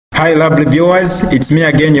Hi lovely viewers, it's me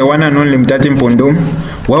again, your one and only Mutati Mpundu.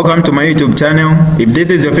 Welcome to my YouTube channel. If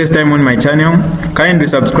this is your first time on my channel, kindly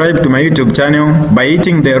subscribe to my YouTube channel by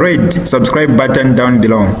hitting the red subscribe button down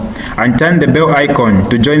below and turn the bell icon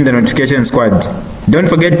to join the notification squad. Don't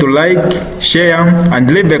forget to like, share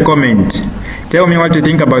and leave a comment. Tell me what you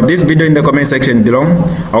think about this video in the comment section below.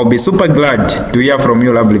 I'll be super glad to hear from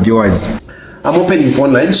you lovely viewers. I'm opening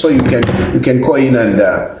phone line so you can call in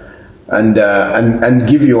and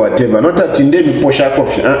give your whatever. Not that in them push out of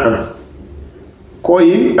call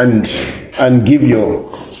in and give your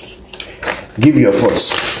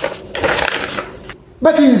thoughts.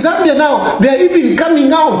 But in Zambia now, they are even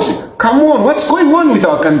coming out. Come on, what's going on with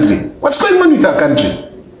our country? What's going on with our country?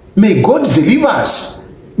 May God deliver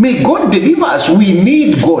us. May God deliver us. We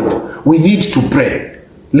need God. We need to pray.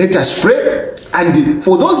 Let us pray. And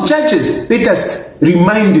for those churches, let us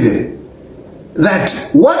remind them that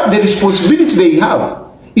what the responsibility they have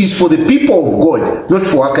is for the people of God, not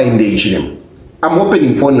for Aka in the HM. I'm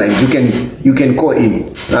opening phone lines. You can call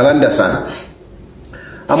in. Nalanda san.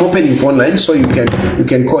 I'm opening phone lines so you can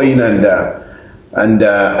call in and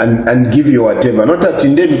give your whatever. Not that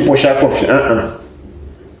in them push up of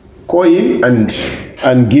call in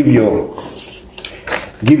and give your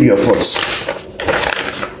thoughts.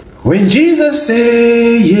 When Jesus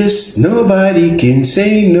say yes, nobody can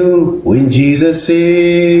say no. When Jesus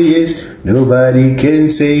say yes, nobody can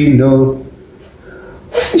say no.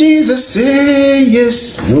 When Jesus say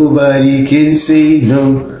yes, nobody can say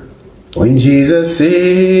no. When Jesus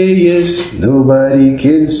say yes, nobody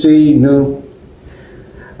can say no.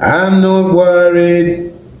 I'm not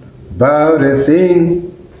worried about a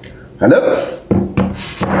thing. Hello?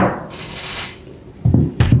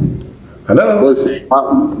 Hello?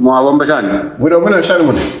 Mwabomba chani? Mwabomba chani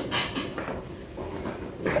mwene?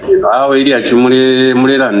 Awa ili achi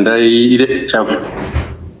mulelanda ile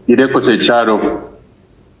kose charo.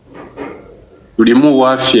 Tulimu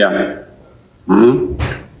wafya.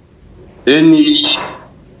 Eni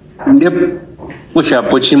nde pusha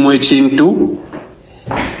pochimwe chintu.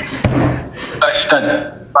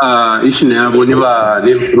 Ishine yabo niba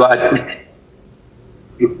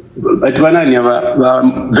ati banani ba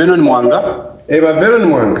Venon Mwanga ba Venon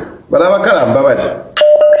Mwanga balaba kalamba bati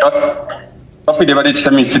bafide bali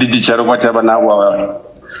chitami 3D charo kwati abanawa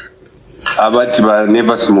abati ba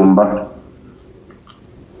Nevers Mumba.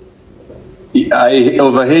 I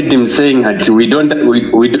overheard him saying that we don't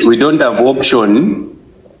have option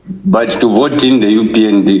but to vote in the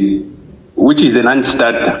UPND, which is a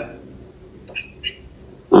non-starter.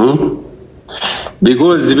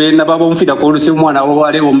 Because when Nababo Fida calls someone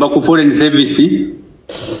over Baku foreign service,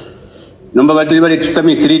 number delivery system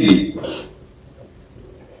is ready.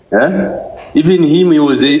 Even him, he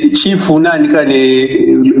was a chief Funan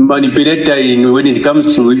manipulator when it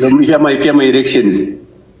comes to my elections.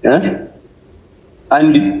 And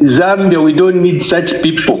Zambia, we don't need such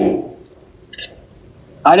people.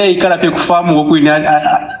 Ale ikala farm work in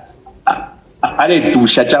ale to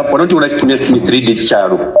shut up. Why don't you like misread it,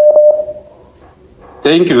 Charo?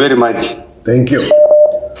 Thank you very much. Thank you.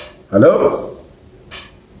 Hello?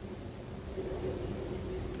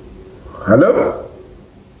 Hello?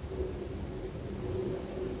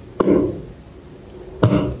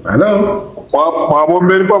 Hello?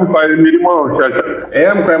 Mabombe kwa mkai milimo chacha.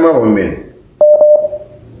 Mkai mabombe.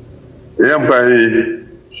 Mkai.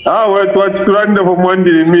 Wetu wachiturande kwa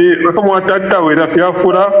mwandiri mi somo watata wera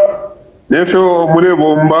fiafura. Nefyo mure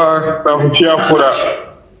bomba na fiafura.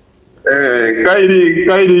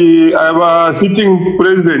 Kairi aba sitting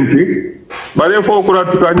president barefo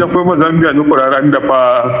kuratukanya kwa Zambia nukora randa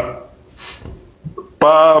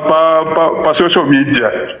pa social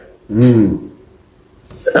media.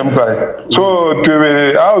 So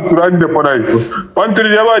tuwe turande pona iko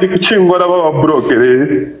pantiri yabari kuchingora baba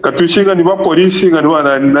brokere katushinga ni ba polisi ngani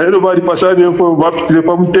bana na ero bari pasani ko bapitire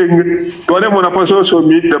pa mutenge tone mona pa social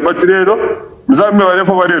media batirero Zambia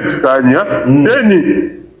barefo bari tukanya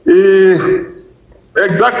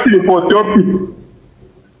exactly for topic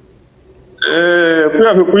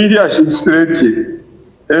kuya kuidia straight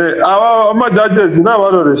our judges na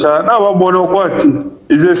baroresha na bamono kwati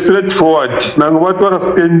is a straightforward na ngwatu na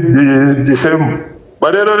the same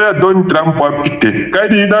barero ya Don Trump apite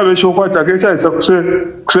kadi ina besho kwata kesha isa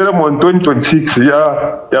kusera mon 2026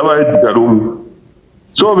 ya ba Edgar.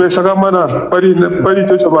 So besaka mana pari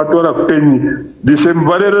to sabatora keni the same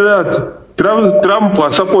barero ya Trump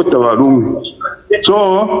supporta Lungu.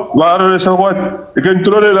 So baroresha what you can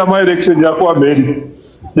throw the election ya kwa America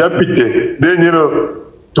ya pite then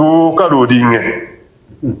to kalodinge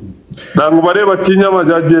nangu bareba tinya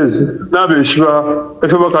majudges nabeshiba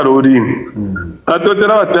efeba kaloring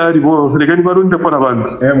atotera batari bo legani barunde kora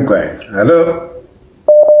bandi emkwe. Hello.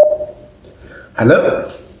 Hello.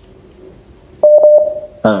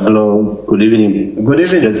 Hello, good evening. Good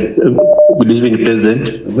evening. Good evening, President.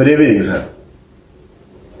 Good evening, sir.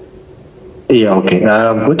 Yeah, okay.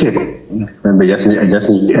 Good. I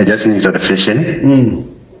just need clarification.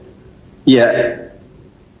 Yeah.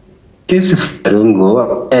 Case of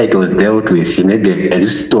Lungu, it was dealt with maybe at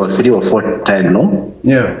least 2 or 3 or 4 times, no?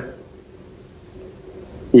 Yeah.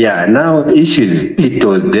 Yeah. Now, the issue is it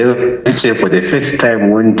was dealt. Let's say for the first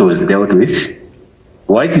time when it was dealt with.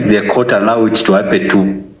 Why did the court allow it to happen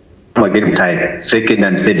to again time, second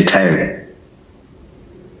and third time?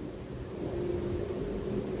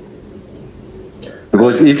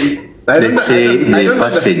 Because if let's say they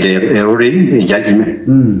passed a ruling, a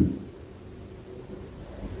judgment.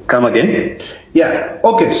 Come again? Yeah.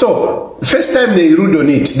 Okay. So first time they ruled on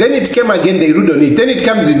it, then it came again. They ruled on it. Then it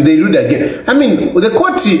comes. They ruled again. I mean, the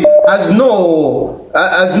court has no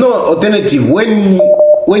alternative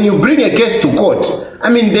when you bring a case to court. I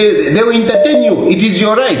mean, they will entertain you. It is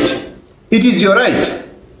your right. It is your right.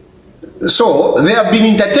 So they have been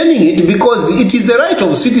entertaining it because it is the right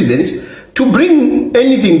of citizens to bring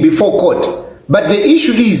anything before court. But the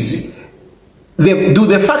issue is, do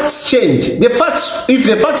the facts change? The facts, if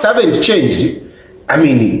the facts haven't changed, I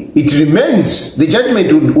mean, it remains, the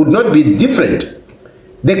judgment would not be different.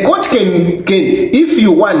 The court can, if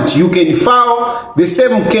you want, you can file the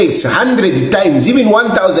same case 100 times, even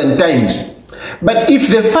 1,000 times. But if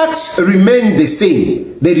the facts remain the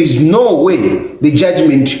same, there is no way the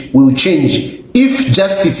judgment will change if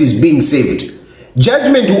justice is being saved.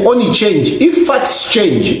 Judgment will only change if facts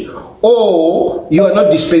change or you are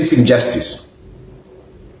not dispensing justice.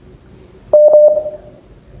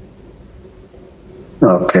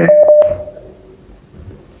 Okay.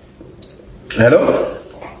 Hello?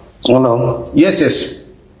 Hello. Yes, yes.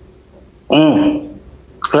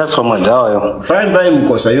 That's from my how Fine,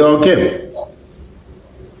 Mkosa. You are okay?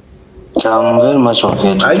 I'm very much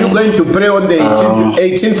okay. Are you going to pray on the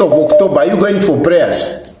 18th of October? Are you going for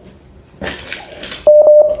prayers?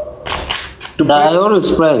 I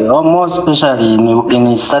always pray, more especially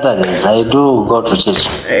in Saturdays. I do go to church.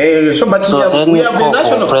 We have a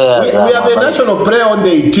national prayer on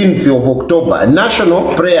the 18th of October.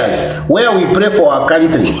 National prayers where we pray for our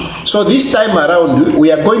country. So this time around,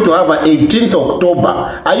 we are going to have an 18th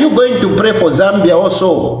October. Are you going to pray for Zambia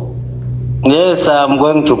also? Yes, I'm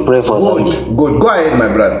going to pray for Zambia. Good. Go ahead,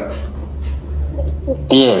 my brother.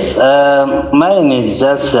 Yes, mine is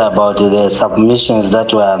just about the submissions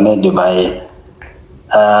that were made by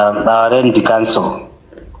our end council,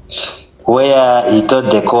 where he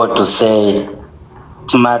told the court to say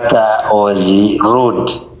this matter was ruled.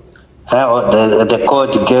 The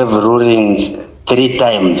court gave rulings 3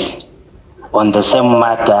 times on the same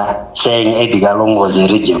matter, saying Edgar Lungu was a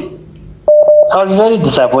regime. I was very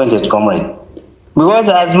disappointed, comrade, because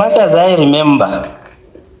as much as I remember,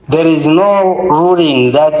 there is no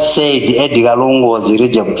ruling that said Edgar Lungu was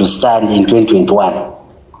eligible to stand in 2021.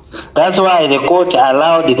 That's why the court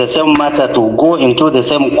allowed the same matter to go into the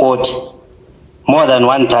same court more than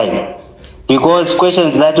one time, because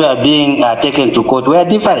questions that were being taken to court were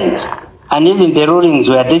different, and even the rulings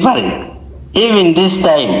were different. Even this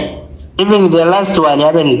time, even the last one, you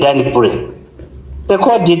haven't done pre. The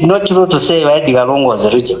court did not rule to say Edgar Lungu was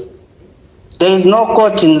eligible. There is no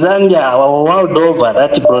court in Zambia or world over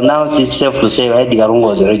that pronounced itself to say Edgar Lungu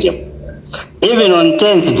was eligible. Even on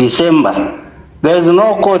 10th December, there is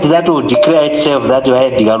no court that will declare itself that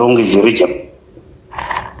Edgar Lungu is eligible.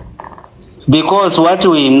 Because what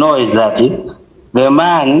we know is that the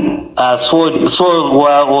man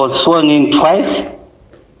was sworn in twice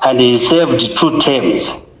and he served 2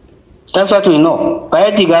 terms. That's what we know.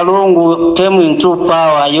 But Edgar Lungu came into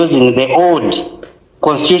power using the old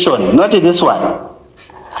constitution, not this one.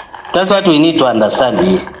 That's what we need to understand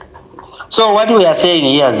here. So what we are saying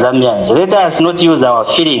here, Zambians, let us not use our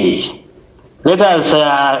feelings. Let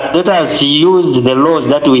us use the laws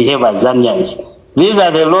that we have as Zambians. These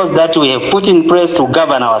are the laws that we have put in place to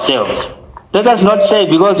govern ourselves. Let us not say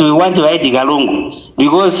because we want to Edgar Lungu,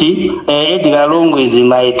 because Edgar Lungu is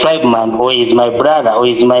my tribeman, or is my brother, or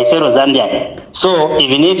is my fellow Zambian. So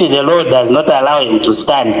even if the law does not allow him to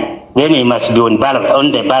stand, then he must be on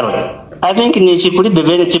the ballot. I think Nishikuri be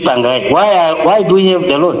very chipangai. Why do we have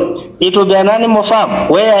the laws? It will be an animal farm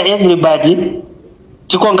where everybody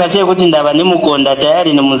chikongache kuti ndava nemukonda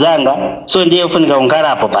tayari nemuzanga, so ndiye kufunika kugara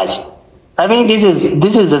hapo pachi. I think this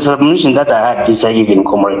is the submission that I had this evening,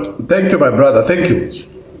 comrade. Thank you, my brother. Thank you.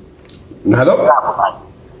 Hello?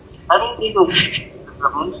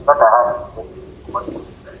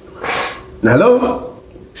 Hello?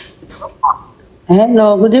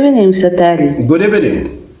 Hello, good evening, Mr. Tali. Good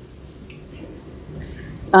evening.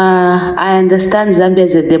 I understand Zambia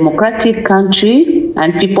is a democratic country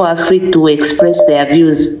and people are free to express their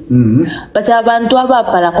views. But abantu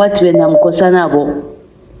abapala kwati bena mkosa nabo.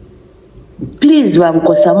 Please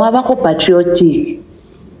bamkosa mwabako patriotic.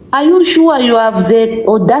 Are you sure you have the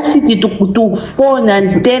audacity to phone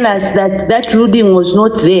and tell us that that ruling was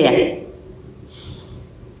not there?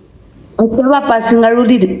 Mkaba passing a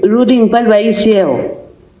ruling by ECL.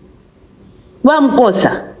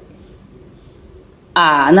 Bamkosa.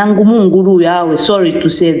 Nangumunguru yawe, sorry to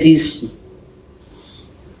say this.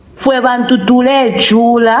 Fwe bantu tule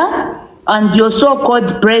chula and your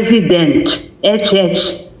so-called president,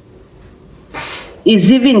 HH,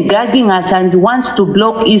 is even gagging us and wants to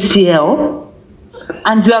block ECL,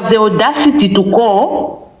 and you have the audacity to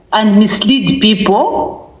call and mislead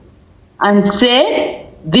people and say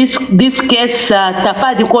this case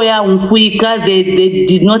tapadiko ya Mfuika, they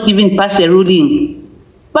did not even pass a ruling.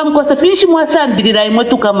 Because finish mwasambirira imwe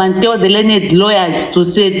to come and tell the learned lawyers to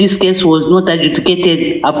say this case was not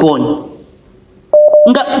adjudicated upon.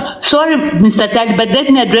 Sorry, Mr. Tali, but let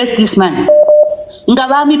me address this man.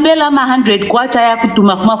 Ngabami pela ma 100 kwata ya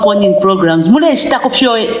kutuma kuma phone programs. Mule shitako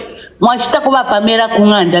fyoe, mwashitako ba pamera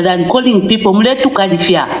kunganda than calling people. Mule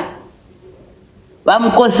tukalifia.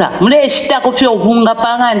 Bamkosa, mule shitako fyo bunga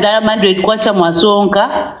panganda 100 kwata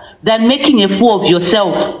mwasonka than making a fool of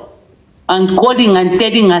yourself and calling and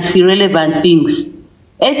telling us irrelevant things.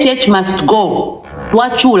 HH must go.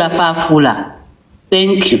 Wachula pafula.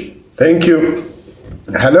 Thank you. Thank you.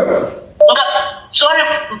 Hello? Sorry,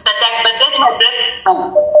 Mr. Tag, but let me address this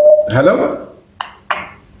one. Hello?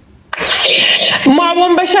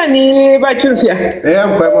 Mawombashani Bachufia.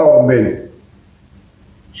 I'm quite Mawombeni.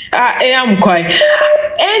 I'm quite.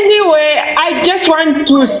 Anyway, I just want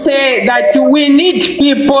to say that we need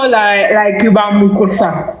people like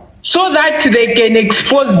Ibamukosa, so that they can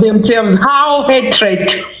expose themselves how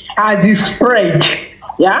hatred has spread.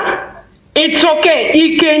 Yeah? It's okay.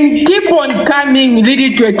 He can keep on coming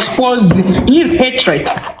really to expose his hatred.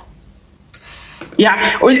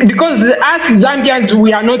 Yeah, because as Zambians,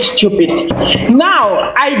 we are not stupid.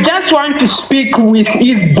 Now, I just want to speak with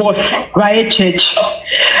his boss, YHH.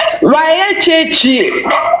 YHH,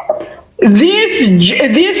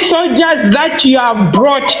 these soldiers that you have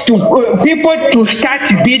brought to people to start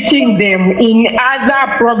beating them in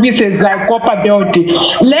other provinces like Copper Belt,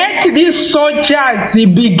 let these soldiers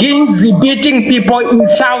begin beating people in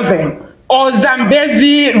Southern or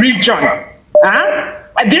Zambezi region.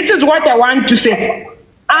 This is what I want to say.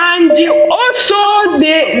 And also,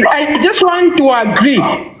 I just want to agree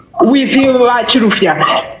with you, Chirufia,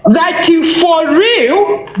 that for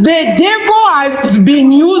real, the devil has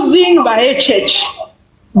been using YHH.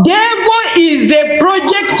 Devil is the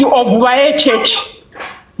project of YHH,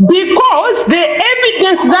 because the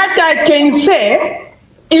evidence that I can say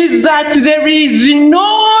is that there is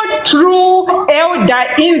no true elder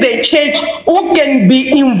in the church who can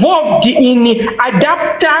be involved in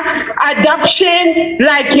adoption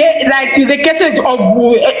like the cases of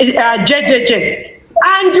JJJ.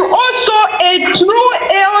 And also, a true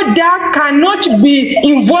elder cannot be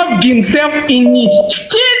involved himself in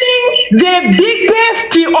stealing the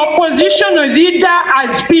biggest opposition leader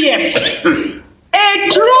as PF. A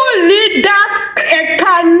true leader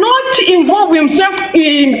cannot involve himself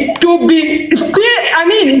in to be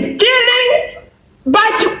stealing,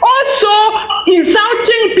 but also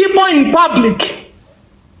insulting people in public.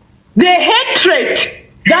 The hatred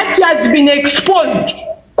that has been exposed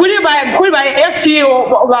by FC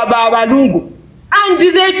or Lungu. And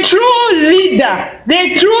the true leader,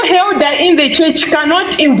 the true elder in the church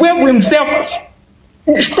cannot involve himself,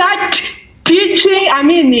 start teaching,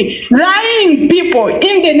 lying people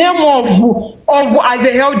in the name of as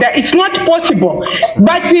a elder. It's not possible.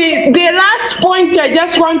 But the last point I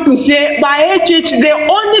just want to say, by HH, the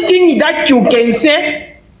only thing that you can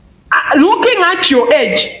say, looking at your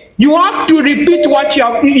age, you have to repeat what you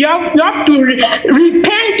have to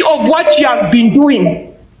repent of what you have been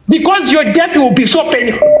doing, because your death will be so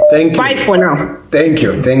painful. Thank you. Bye for now. Thank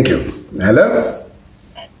you. Thank you. Hello?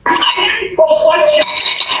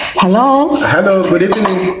 Hello. Hello, good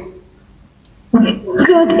evening.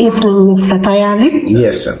 Good evening, Mr. Tayali.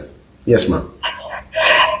 Yes, sir. Yes, ma'am.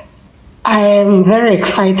 I am very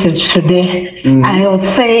excited today. I was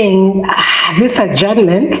saying this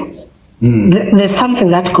adjournment, there's something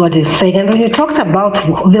that God is saying. And when you talked about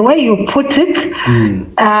the way you put it,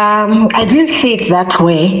 I didn't see it that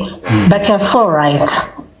way, but you're so right.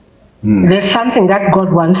 There's something that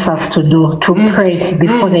God wants us to do, to pray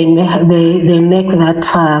before they make that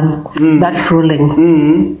that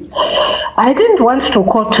ruling. I didn't want to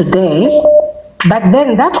call today, but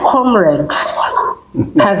then that comrade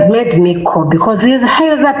has made me call because he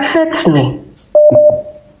has upset me.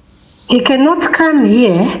 He cannot come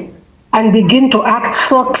here and begin to act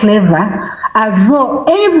so clever as though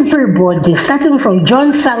everybody, starting from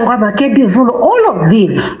John Sangwa, Makebi Zulu, all of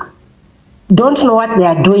these don't know what they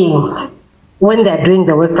are doing when they are doing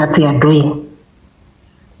the work that they are doing.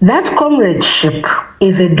 That comradeship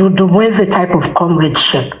is a Dudumwezi type of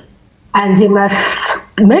comradeship. And he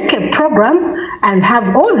must make a program and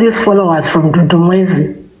have all these followers from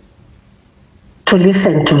Dudumwezi to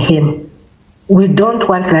listen to him. We don't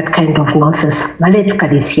want that kind of nonsense.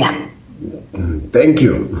 Thank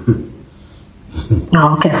you.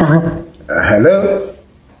 Okay, sir. Hello?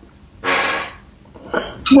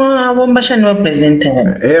 Bombashani representative.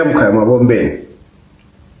 Mkhama Bombe.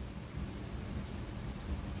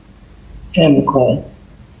 Mkhama.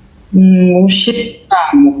 Ushipa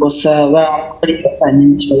mukosa ba kalisa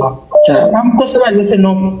nchi wa. Mukosa ba lese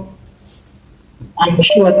no. I'm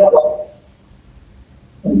sure that.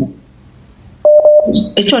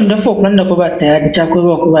 Echo ndafo kulanda kuba tayari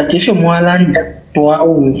chakweba kuba chefyo mwalanda twa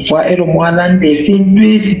umfa ero mwalanda efintu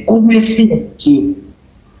efikulu efinki.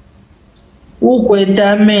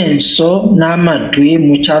 Ukweta menso n'amatwi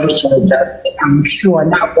mu kyalo kya Zambia amushuwa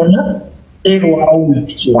nabona ero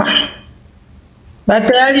awumfwa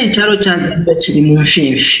batayali ekyalo kya Zambia kiri mu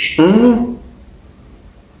nfinfi.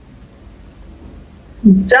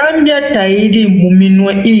 Zambia tayiri mu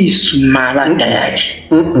minwe isuma batayali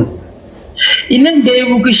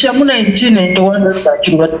inendebukisha mu 1991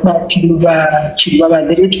 Chiluba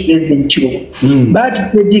the late President Chiluba but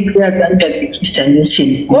they declared Zambia as a Christian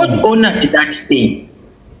nation. God honored that thing.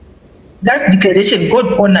 That declaration,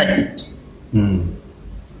 God honored it.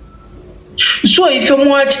 So if you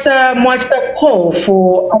watch the call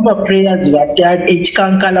for our prayers we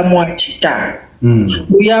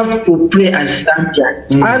have to pray as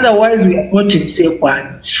Zambians. Otherwise we are not in safe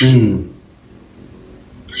ones.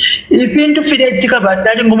 If you into feel tika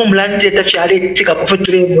badali ngomo mlanje tafyale tika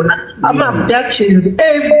kufuture mbona ama abductions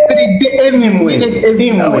every day, every minute,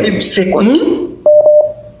 every hour, every second.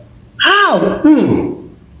 How?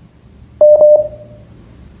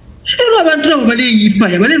 Ero abantu nabo bali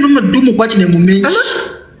yipaya bali no madumu kwachine mu menshi.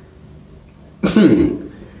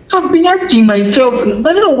 I've been asking myself,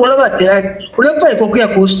 but no, what about that? Whatever I go to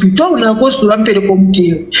hospital, I go to Rampere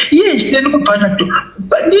Committee. Yes, then go to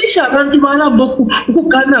but these are going to Malaboku, who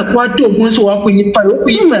can acquire to once walk with you,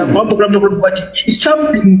 program of what is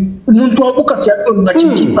something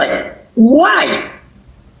why?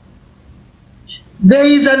 There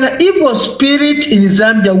is an evil spirit in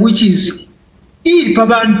Zambia which is we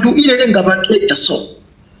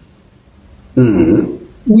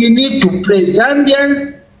need to pray.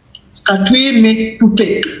 Zambians Katwime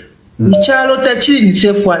tupe. Ichalo tachiri ni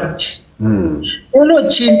safe ones. Elo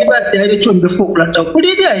chini ba tayari chombe fokulanda.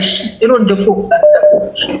 Kulidi ashi elo nde fokulanda.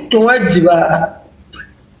 Towards ba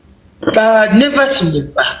never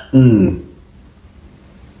simba.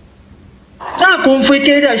 Na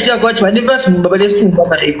comforted ashi ya kwa chwa never simba ba lesu mba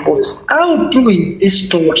ba repose. How true is this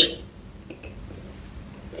story?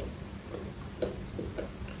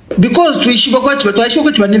 Because tuishiba kwa chwa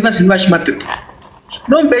tuishiba kwa never simba shima people.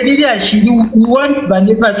 No, we want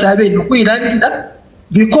Baneva Sabe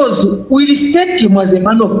because we respect him as a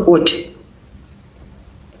man of God.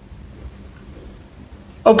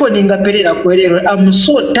 I'm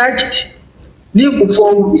so touched.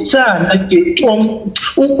 For son,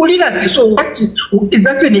 so what is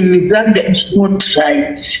happening in Zambia is not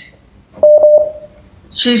right.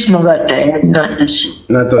 She's not right. Not there.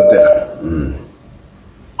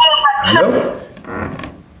 Hello?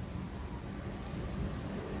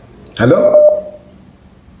 Hello?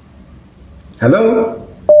 Hello?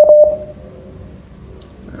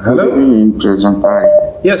 Hello? Good evening, President Ari.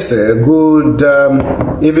 Yes, good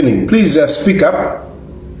evening. Please speak up.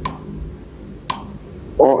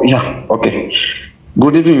 Oh, yeah, okay.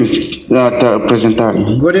 Good evening, President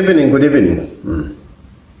Ari. Good evening, good evening.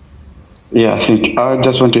 Yeah, I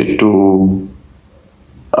just wanted to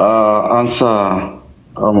answer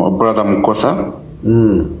Brother Mukosa.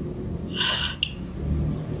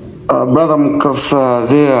 Brother Mukasa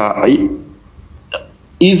there,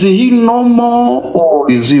 is he normal or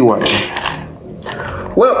is he what?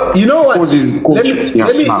 Well, you know what?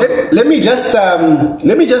 Let me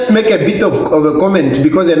just make a bit of a comment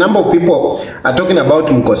because a number of people are talking about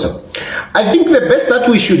Mukosa. I think the best that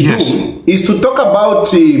we should do is to talk about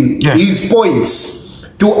his points,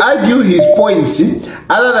 to argue his points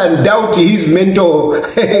other than doubt his mental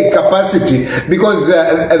capacity, because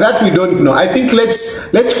that we don't know. I think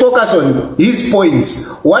let's focus on his points.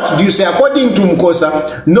 What do you say? According to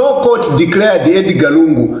Mkosa, no court declared Edgar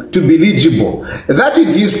Lungu to be eligible. That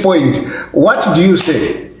is his point. What do you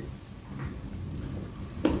say?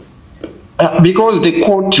 Because the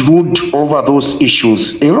court ruled over those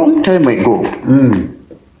issues a long time ago.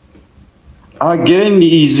 Again,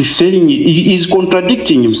 he is saying, he is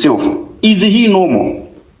contradicting himself. Is he normal?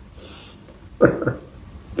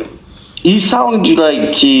 He sounds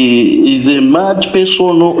like he is a mad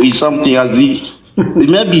person or is something, as he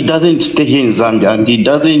maybe he doesn't stay here in Zambia and he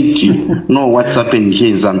doesn't know what's happening here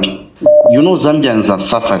in Zambia. You know, Zambians are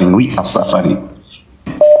suffering. We are suffering.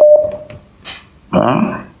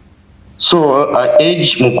 So I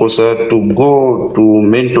urge Mukosa to go to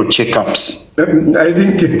mental checkups. I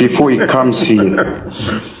think before he comes here.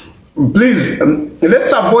 Please,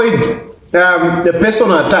 let's avoid the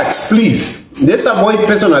personal attacks. Please, let's avoid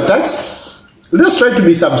personal attacks. Let's try to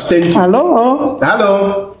be substantive. Hello.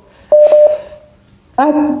 Hello.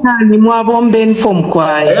 Ni mwabomben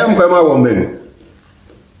pomkwai. Mkwa mwabomben.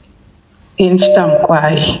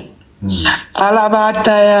 Instamkwai.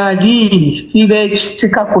 Alabata ya di ibe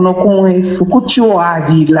chitika kuno kumwesu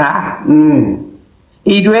kuchiwagila.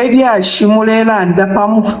 Idwedi ashimulela ndapa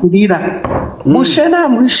mufurira. Mushena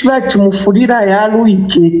mwishibati mufurira ya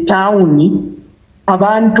luike tauni.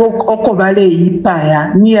 Abantu oko bale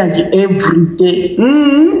ipaya nearly every day.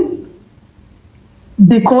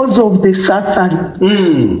 Because of the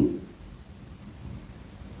suffering.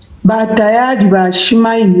 Batayadi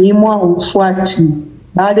bashima inyimwa ufuati.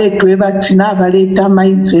 Bale tuweba tina bale tama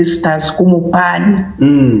investors kumupani.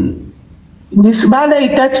 Nisibale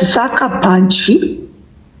itachi saka panchi.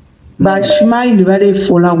 Bashima ini bale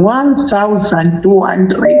fola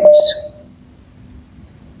 1,200.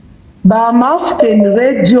 Ba African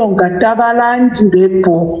radio ngatabalandi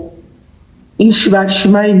repo. Ishi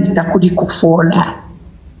bashima ini takudi kufola.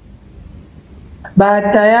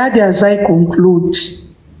 Batayadi as I conclude.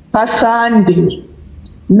 Pasande.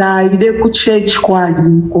 Na ile ku church kwali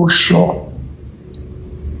nkosho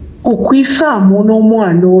ukwisa muno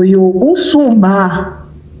mwana oyo usuma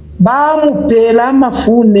bamupela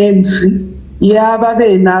amafune emzi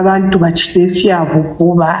yababe n'abantu bakitesi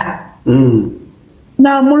abukuba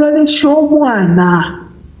namulolesha omwana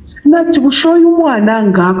nati bushoyo omwana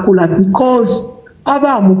ngakula because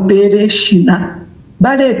abamupeleshina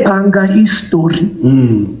balepanga history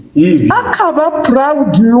akaba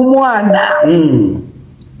proud y'omwana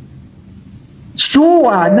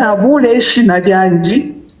Shua na bule shina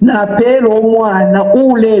janji na pelo mwana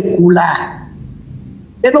ule kula.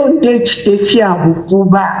 Elo ndechi tesi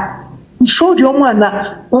abukuba. Shodi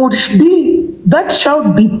mwana would be, that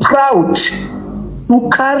child be proud to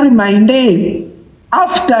carry my name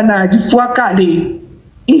after na jifuakale.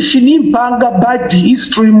 Ishini mpanga bad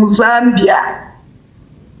history Mzambia.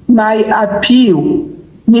 My appeal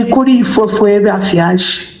ni kuri ifofwebe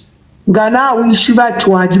afyashi. Gana wishi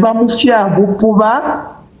batu wajiba mufia bukuba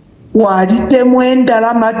wadite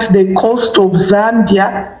mwendala at the coast of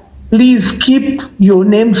Zambia. Please keep your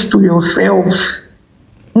names to yourselves.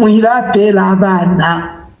 Mwila pela abana.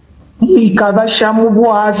 Mwikabasha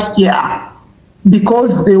mubuafya.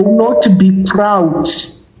 Because they will not be proud.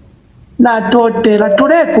 Na totela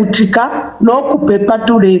ture kutika no kupepa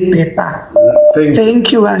ture pepa.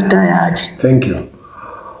 Thank you, Atayadi. Thank you.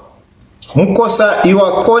 Mukosa, you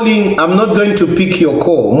are calling. I'm not going to pick your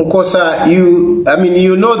call. Mukosa,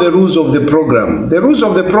 you know the rules of the program. The rules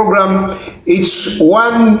of the program, it's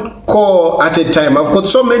one call at a time. I've got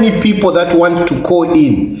so many people that want to call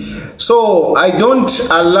in. So I don't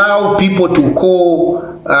allow people to call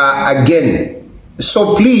again.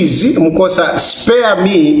 So please, Mukosa, spare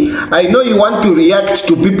me. I know you want to react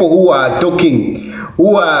to people who are talking,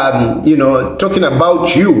 talking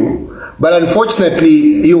about you. But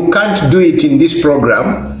unfortunately, you can't do it in this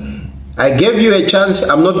program. I gave you a chance.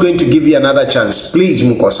 I'm not going to give you another chance. Please,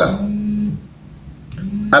 Mukosa.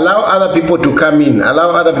 Allow other people to come in.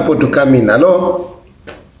 Allow other people to come in. Hello?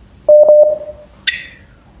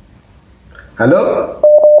 Hello?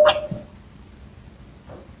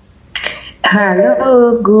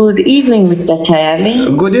 Hello. Good evening, Mr.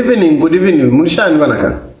 Tayali. Good evening. Good evening. Mulishan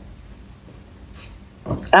Vanaka.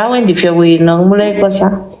 Awen di fewe no mulai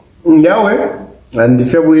kosa. Yawe, and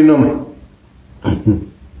if you know.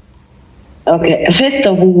 Okay, first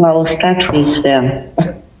of all, I will start with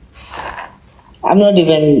I'm not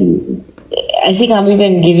even, I think I'm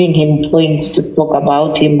even giving him points to talk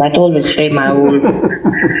about him, but all the same, I will.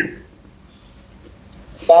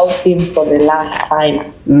 about him for the last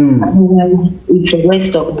time. It's a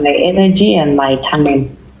waste of my energy and my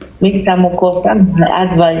time. Mr. Mukosa, my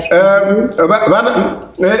advice.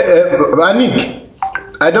 Vanik,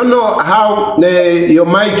 I don't know how your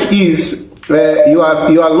mic is. You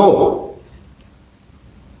are low.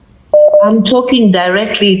 I'm talking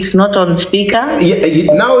directly. It's not on speaker.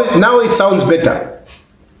 Yeah, now it sounds better.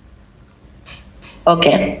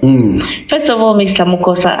 Okay. First of all, Mr.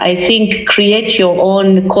 Mukosa, I think create your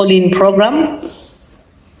own call-in program.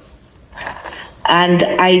 And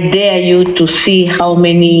I dare you to see how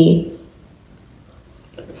many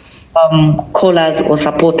callers or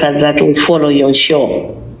supporters that will follow your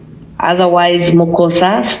show. Otherwise,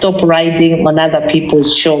 Mukosa, stop riding on other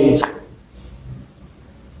people's shows.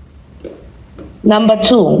 Number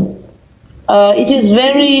two, it is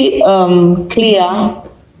very clear,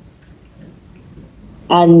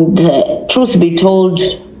 and truth be told,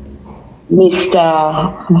 Mr.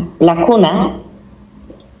 Lacuna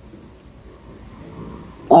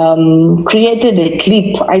created a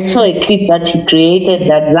clip. I saw a clip that he created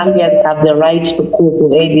that Zambians have the right to call for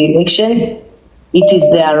early elections. It is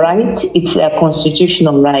their right. It's their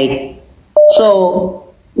constitutional right.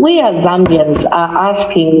 So we as Zambians are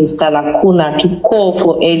asking Mr. Lacuna to call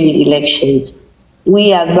for early elections.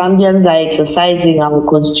 We as Zambians are exercising our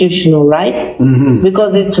constitutional right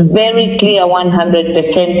because it's very clear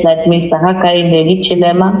 100% that Mr. Hakainde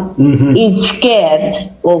Hichilema is scared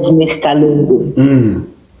of Mr. Lungu.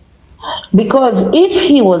 Because if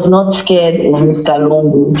he was not scared of Mr.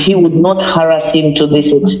 Lungu, he would not harass him to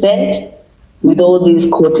this extent with all these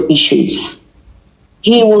court issues.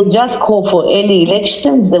 He will just call for early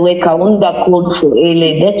elections the way Kaunda called for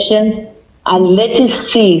early elections, and let us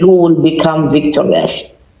see who will become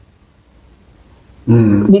victorious.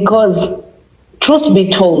 Because, truth be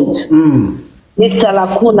told, Mr.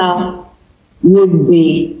 Lacuna would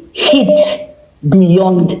be hit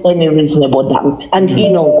beyond any reasonable doubt, and he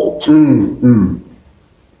knows it.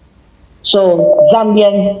 So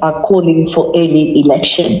Zambians are calling for early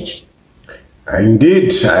elections.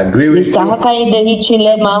 Indeed, I agree with you. Mr. Hakainde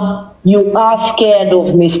Hichilema, you are scared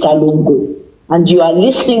of Mr. Lungu, and you are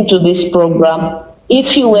listening to this program.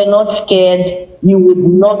 If you were not scared, you would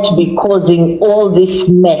not be causing all this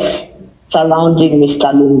mess surrounding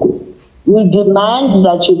Mr. Lungu. We demand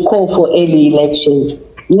that you call for early elections.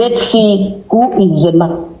 Let's see who is the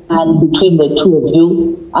man between the two of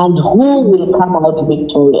you and who will come out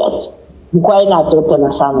victorious.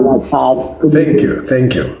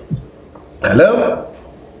 Thank you. Hello?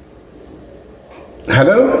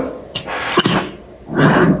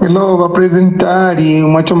 Hello, vapresentari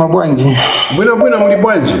mwachoma bwanji. Bwino muli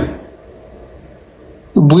bwanji.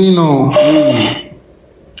 Bwino.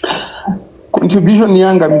 Contribution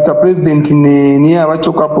yanga Mr. President ni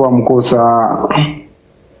avachokapo vamukosa.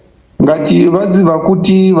 Ngati vaziva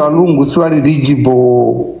kuti valungu sivari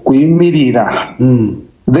eligible kuimirira.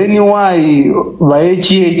 Then why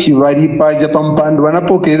vaHH varipaja pampando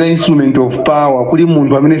vanapokerera instrument of power kuri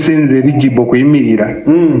munhu amene senze eligible kuimirira.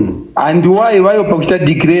 And why vayopa kuchita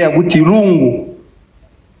declare kuti lungu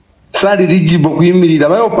sari eligible kuimirira,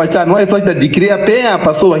 vayopa chani why vachita declare peya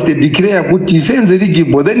so vachita declare kuti senze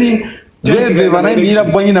eligible, then veve vanaimira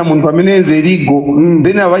bwanyi na munhu amene enze eligible,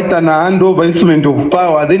 then vaita na hand over instrument of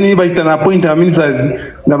power, then vaita na appoint ministers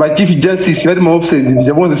na va chief justice vari ma officers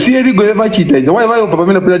vichavonza si eligible vevachita icha, why vayopa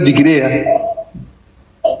pamene pita declare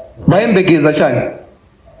vaembekeza chani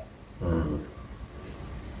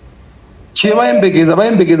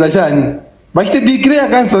vaembekeza chani vachite declare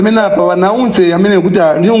kansi pamene apa vanaunse amene kuti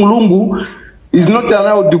Lungu is not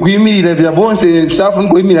allowed kuimirira vyavonse staff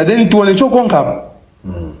nikuimirira, then tione chokonka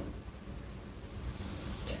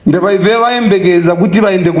ndevaive vaembekeza kuti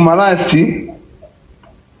vaende kumalasi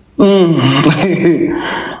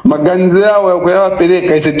maganizo yawo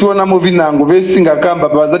yakuyavapereka ise tionamo vinango vesingakamba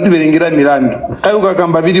pavazativerengera mirandu kai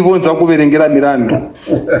ukakamba viri vonse vakuverengera mirandu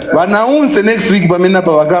vanaunse next week pamene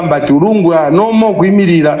apa vakamba ati Lungu no more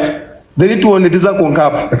kuimirira, then tione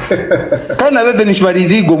tizakonkapo kana veve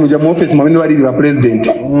nichivaririgo muja muoffice mwamene variri vapresident.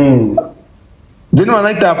 Then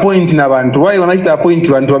wanaita appoint na vantu, why wanaita appoint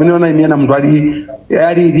vantu vamene vanaimira na munhu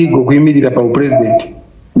ari irigo kuimirira pa president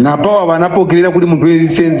na power vanapokerera kuti munhu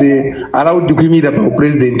wesenze allowed kuimirira pa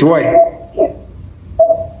president, why?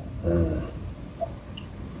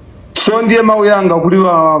 So ndiye mau yanga kuti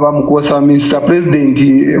vamukosa Mr. President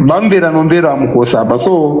vamvera nomvera vamukosa apa,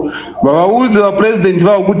 so vavauze va president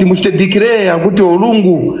vavo kuti muchite declare kuti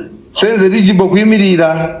Lungu senze eligible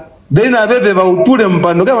kuimirira, then aveve vautule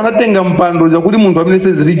mpando kai vanatenga mpando jakuti munhu amene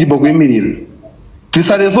senze eligible kuimirira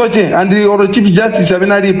tisale soche, and oro chief justice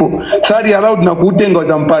amene alipo sari allowed na kuutenga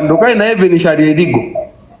uta mpando kai na even shari eligo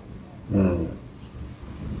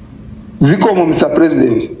Zikomo, Mr.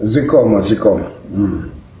 President. Zikomo.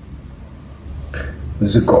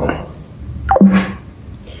 Zikomo.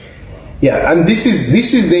 Yeah, and this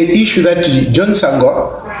is the issue that John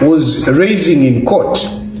Sangwa was raising in court,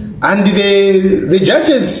 and the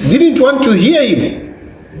judges didn't want to hear him.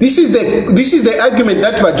 This is the argument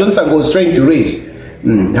that John Sangwa was trying to raise.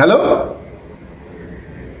 Hello?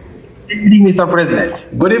 Good evening, Mr.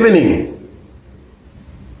 President. Good evening.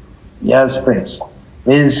 Yes, please.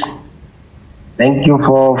 Please, thank you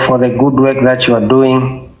for the good work that you are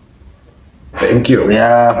doing. Thank you. We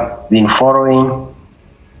have been following,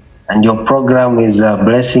 and your program is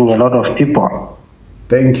blessing a lot of people.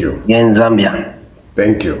 Thank you. Here in Zambia.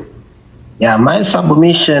 Thank you. Yeah, my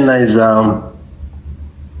submission is on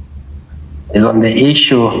the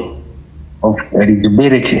issue of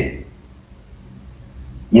eligibility.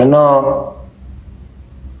 You know,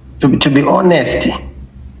 to be honest,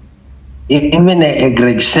 even a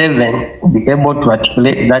grade 7 will be able to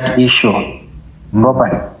articulate that issue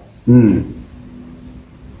properly.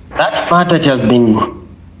 That matter has been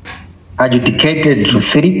adjudicated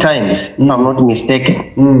 3 times, if I'm not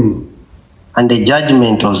mistaken, and the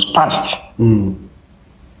judgment was passed.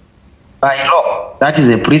 By law, that is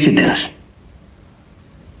a precedence.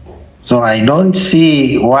 So I don't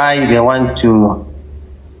see why they want to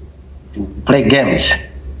play games.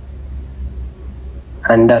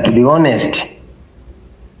 And to be honest,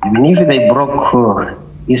 even if they broke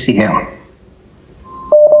ECL,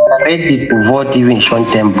 they're ready to vote even short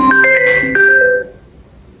term.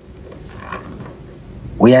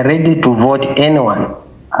 We are ready to vote anyone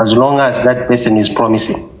as long as that person is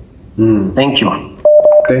promising. Thank you.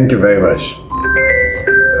 Thank you very much.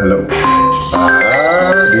 Hello.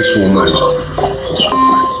 This woman.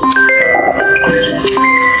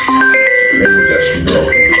 Let me just block.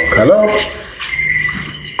 Hello.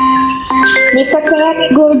 Mr. Clark,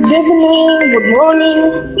 good evening, good morning.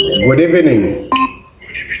 Good evening.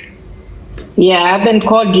 Yeah, I haven't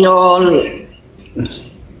called your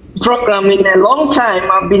program in a long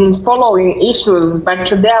time. I've been following issues, but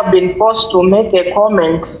today I've been forced to make a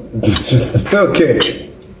comment. Okay.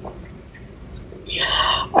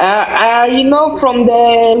 You know, from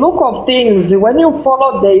the look of things, when you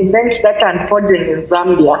follow the events that unfolded in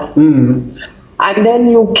Zambia, and then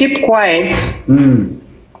you keep quiet,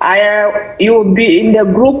 you will be in the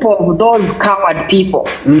group of those coward people,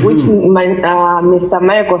 which Mr.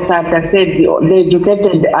 Michael Sata said the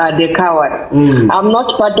educated are the coward. I'm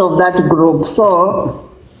not part of that group, so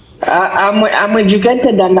I'm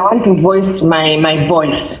educated and I want to voice my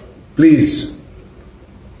voice. Please.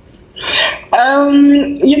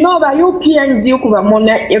 You know, by UPND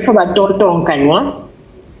kubamona efe batontonkanywa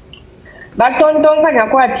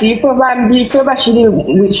kwati ife bambi ife bashiri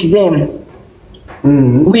with them.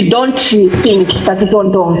 We don't think that it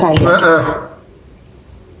don't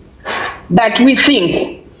but we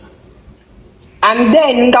think. And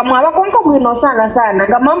then ngamwaba konko bwino sana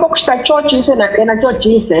ngamambo kushita church ise na tena church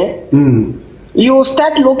ise. You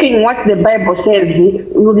start looking what the Bible says, you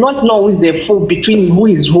will not know who is a fool between who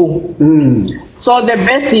is who. So the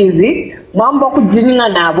best is mambo kujininga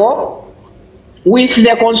nabo with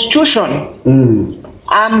the constitution.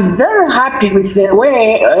 I'm very happy with the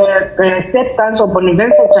way State Council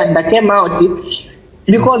Bonaventure Chanda came out,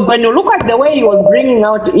 because when you look at the way he was bringing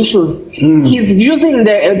out issues, he's using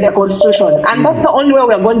the constitution, and that's the only way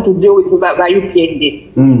we're going to deal with UPND.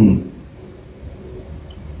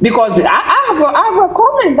 Because I have a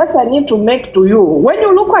comment that I need to make to you. When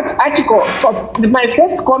you look at article, my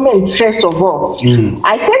first comment, first of all,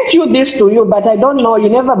 I sent you this to you, but I don't know, you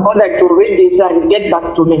never bothered to read it and get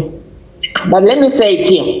back to me. But let me say it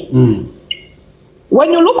here.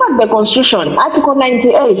 When you look at the Constitution, Article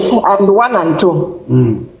 98 and 1 and 2,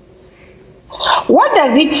 what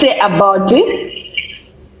does it say about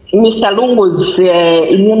Mr. Lungu's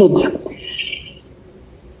immunity?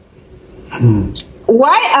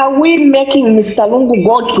 Why are we making Mr. Lungu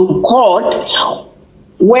go to court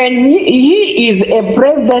when he is a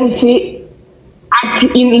president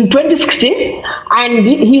in 2016 and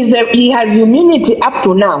he has immunity up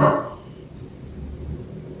to now?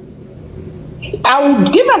 I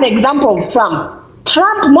would give an example of Trump.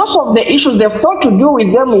 Trump, most of the issues they've thought to do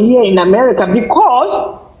with them here in America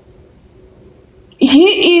because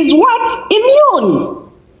he is what? Immune.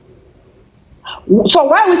 So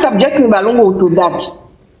why are we subjecting Balungu to that?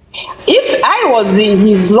 If I was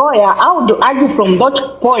his lawyer, I would argue from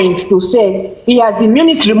that point to say he has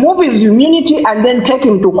immunity, remove his immunity and then take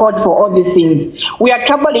him to court for all these things. We are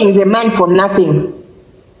troubling the man for nothing.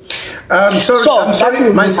 I'm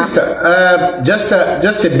sorry, my sister. Just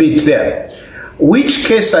a bit there. Which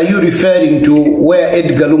case are you referring to where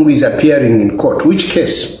Edgar Lungu is appearing in court? Which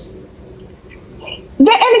case?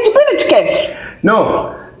 The eligibility case.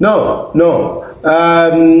 No.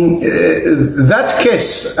 That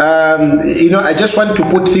case, I just want to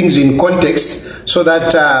put things in context so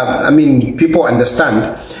that, people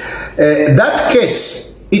understand. That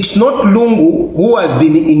case, it's not Lungu who has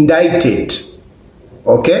been indicted,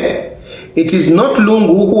 okay? It is not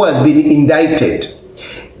Lungu who has been indicted.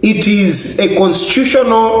 It is a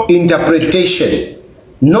constitutional interpretation,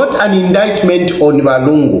 not an indictment on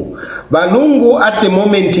Valungu. Valungu, at the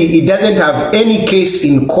moment, he doesn't have any case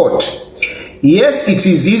in court. Yes, it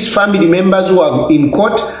is his family members who are in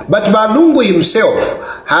court, but Valungu himself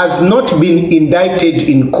has not been indicted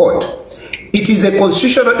in court. It is a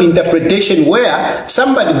constitutional interpretation where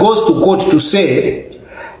somebody goes to court to say,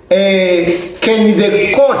 can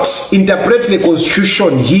the court interpret the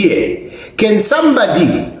constitution here? Can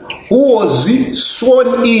somebody who was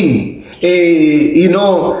sworn in in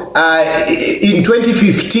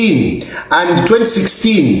 2015 and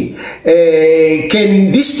 2016,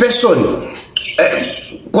 can this person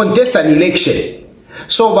contest an election?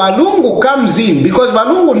 So Valungu comes in because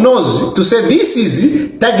Valungu knows to say this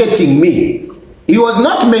is targeting me. He was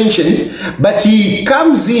not mentioned, but he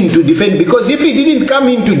comes in to defend, because if he didn't come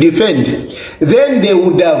in to defend, then they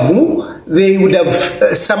would have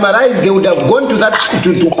summarized, they would have gone to that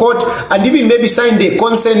to court and even maybe signed a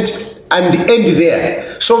consent and end there.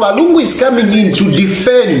 So Valungu is coming in to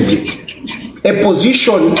defend a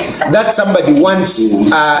position that somebody wants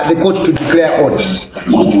the court to declare on.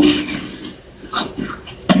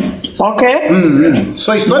 Okay.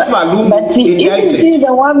 So it's not Valungu indicted. Isn't he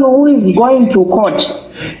the one who is going to court?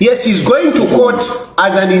 Yes, he's going to court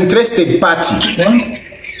as an interested party.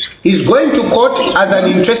 He's going to court as an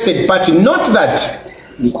interested party. Not that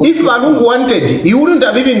if Lungu wanted, he wouldn't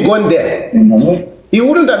have even gone there. He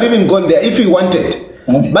wouldn't have even gone there if he wanted.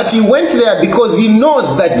 But he went there because he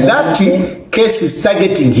knows that that case is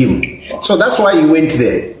targeting him. So that's why he went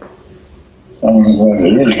there.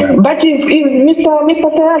 But is Mr.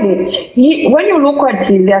 Terali, when you look at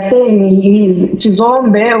it, they are saying he's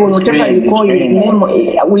Chizombe or whatever you call his name,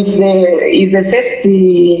 is a first,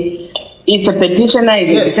 it's a petitioner,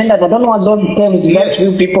 it's a defendant. I don't know what those terms that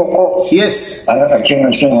you people call. Yes.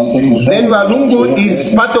 Then Lungu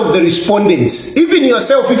is part of the respondents. Even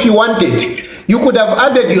yourself, if you wanted, you could have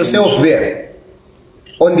added yourself there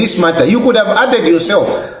on this matter. You could have added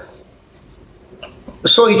yourself.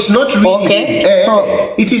 So it's not really,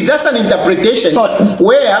 it is just an interpretation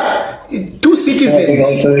where two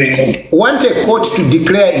citizens want a court to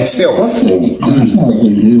declare itself.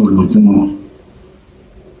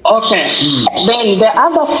 Okay. Then the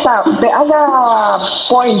other stuff, the other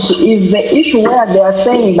point is the issue where they are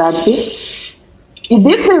saying that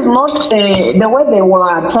this is not the way they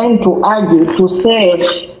were trying to argue to say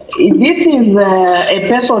this is a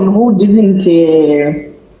person who didn't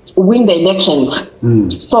win the elections.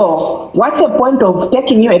 So what's the point of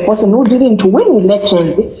taking you a person who didn't win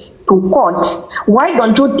elections to court? Why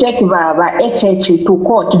don't you take the HH to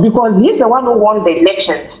court? Because he's the one who won the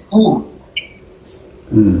elections.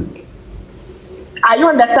 Are you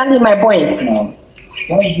understanding my point?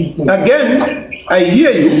 Again, I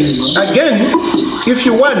hear you. Again, if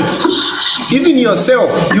you want, even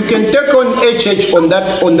yourself, you can take on HH on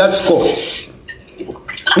that score.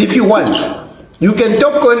 If you want, you can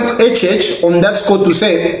talk on HH on that score to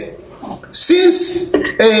say, since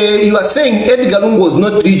you are saying Edgar Lungu was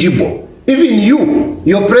not eligible, even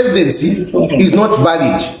your presidency is not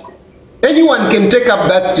valid. Anyone can take up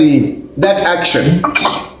that action.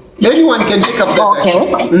 Anyone can take up that action.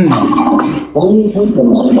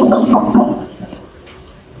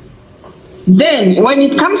 Then, when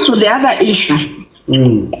it comes to the other issue,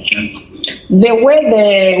 the way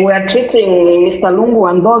they were treating Mr. Lungu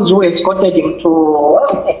and those who escorted him to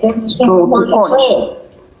court,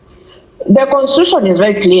 the constitution is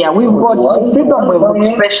very clear. We've got freedom of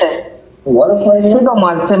expression, freedom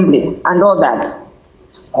of assembly, and all that.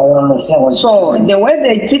 So the way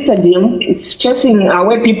they treated him, it's chasing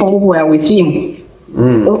away people who were with him.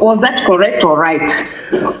 Was that correct or right?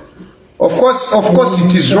 Of course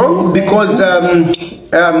it is wrong, because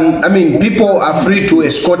people are free to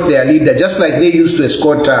escort their leader, just like they used to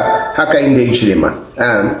escort Hakainde Hichilema.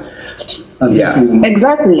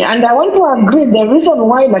 Exactly, and I want to agree the reason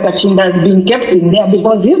why Nakachinda has been kept in there,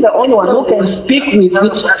 because he's the only one who can speak with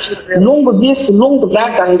Lungu this, Lungu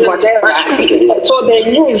that, and whatever. So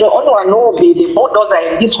they knew he's the only one who will be the bulldozer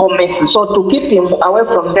in this whole mess. So to keep him away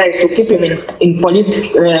from there is to keep him in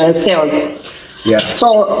police cells. Yeah.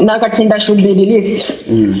 So Nakachinda should be released.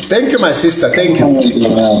 Thank you, my sister. Thank you.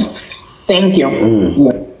 Thank you.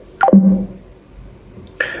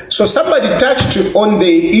 So somebody touched on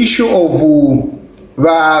the issue of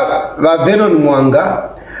Venon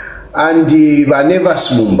Mwanga and Vaneva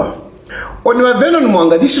Smumba. On Venon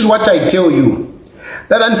Mwanga, this is what I tell you,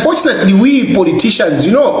 that unfortunately we politicians,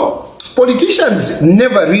 you know, politicians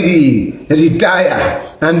never really retire,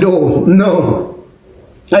 and no.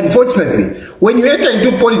 Unfortunately, when you enter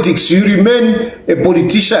into politics, you remain a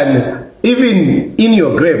politician. Even in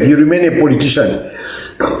your grave, you remain a politician.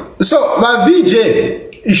 So VJ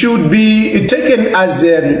should be taken as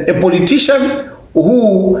a politician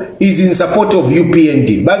who is in support of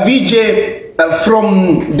UPND. But VJ,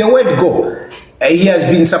 from the word go, he has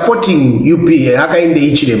been supporting UP, Hakainde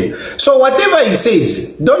Ichilem. So whatever he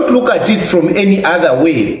says, don't look at it from any other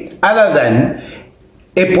way other than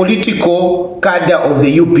a political cadre of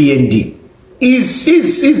the UPND.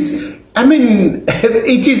 I mean,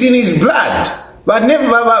 it is in his blood. But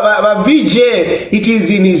VJ, it is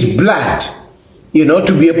in his blood, you know,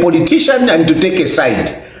 to be a politician and to take a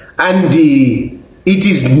side. And it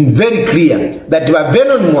is very clear that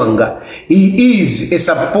Venon Mwanga, he is a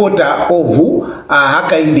supporter of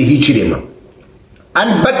Hakainde Hichilema.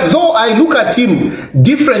 But though I look at him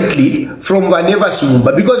differently from Vaneva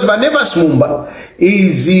Smumba, because Vaneva Smumba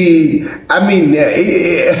is,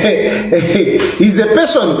 he's a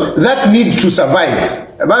person that needs to survive.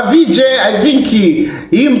 But VJ, I think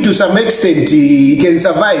him to some extent, he can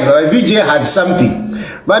survive. VJ has something.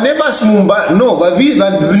 Vaneva Smumba, no,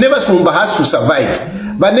 Vaneva Smumba has to survive.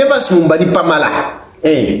 Vaneva Smumba ni pamala.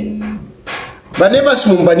 Vaneva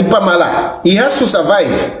Smumba ni pamala. He has to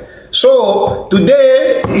survive. So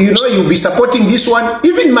today, you know, you'll be supporting this one.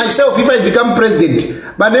 Even myself, if I become president,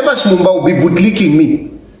 Vaneva Smumba will be bootlicking me.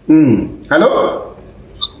 Hello?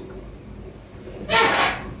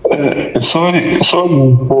 Sorry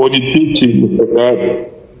for repeating.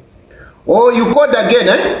 Oh, you called again,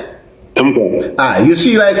 eh? You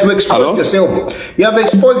see, you have exposed yourself. You have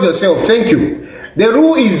exposed yourself. Thank you. The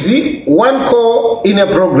rule is one call in a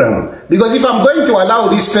program. Because if I'm going to allow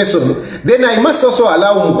this person, then I must also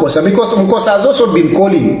allow Mukosa. Because Mukosa has also been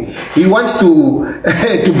calling. He wants to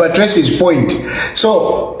to buttress his point.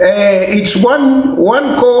 So it's one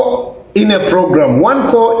call in a program. One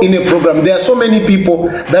call in a program. There are so many people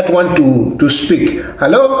that want to speak.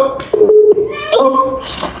 Hello?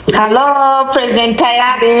 Hello, President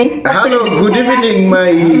Tayari. Hello, good evening,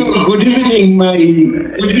 my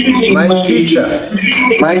teacher.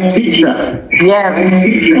 My teacher. Yes.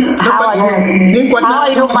 How are you?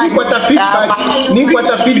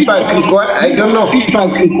 Feedback. I don't know.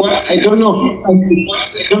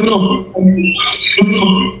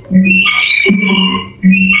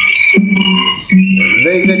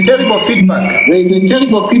 There is a terrible feedback.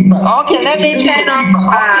 Okay, let me turn off.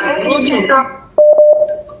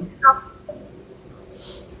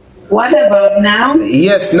 What about now?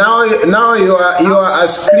 Yes, now you are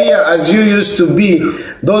as clear as you used to be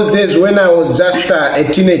those days when I was just a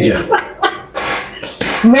teenager.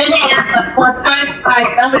 Many times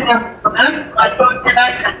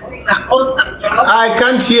I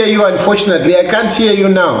can't hear you, unfortunately. I can't hear you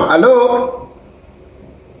now. Hello?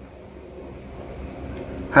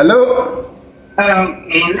 Hello?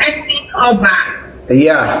 Okay, let me go back.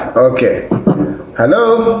 Yeah, okay.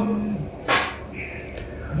 Hello?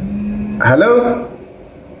 Hello?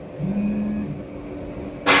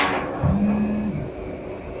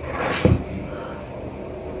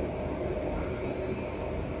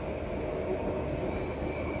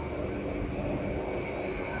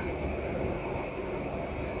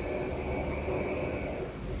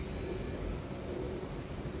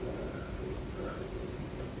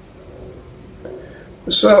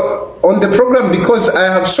 So on the program, because I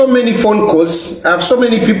have so many phone calls, I have so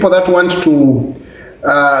many people that want to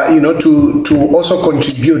to also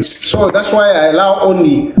contribute. So that's why I allow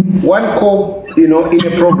only one call, in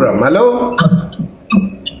a program. Hello?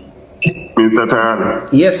 Mr. Tayari.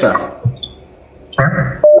 Yes, sir.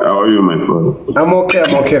 How are you, my friend? I'm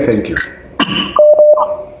okay, thank you.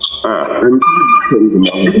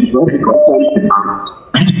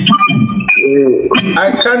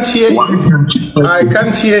 I can't hear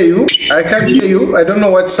you. I don't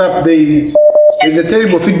know what's up. There's a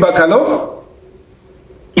terrible feedback. Hello?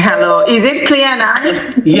 Hello, is it clear now?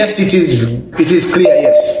 Yes, it is clear,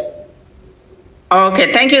 yes.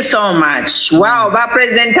 Okay, thank you so much. Wow,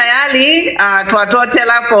 President Tayari,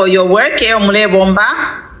 twatotela for your work here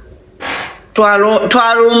mulebomba.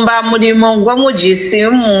 Twarumba mulimo gwa mujisi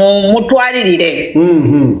mutwalirire.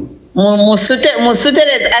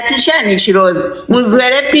 Musutere atishani chirozi.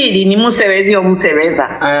 Muzwere pili ni musebezi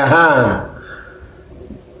omusebeza. Aha.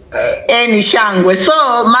 Any shangwe. So,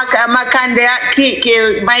 Makande,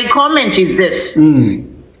 my comment is this.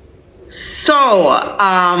 So,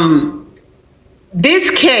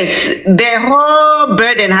 this case, the whole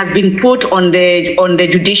burden has been put on the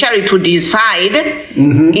judiciary to decide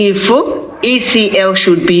if ECL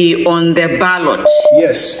should be on the ballot.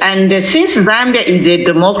 Yes. And since Zambia is a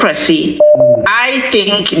democracy, I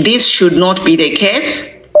think this should not be the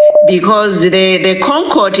case, because the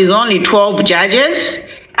Concord is only 12 judges.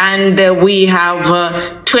 And we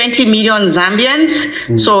have 20 million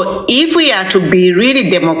Zambians. So if we are to be really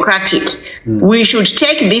democratic, we should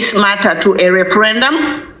take this matter to a referendum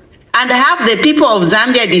and have the people of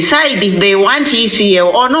Zambia decide if they want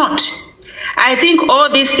ECL or not. I think all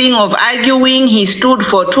this thing of arguing, he stood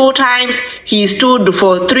for 2 times, he stood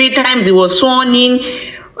for 3 times, he was sworn in,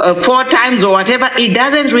 4 times or whatever, it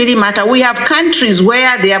doesn't really matter. We have countries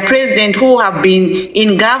where there are presidents who have been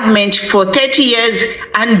in government for 30 years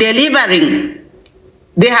and delivering.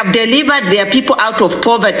 They have delivered their people out of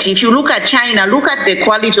poverty. If you look at China, look at the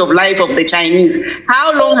quality of life of the Chinese.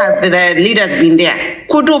 How long have the leaders been there?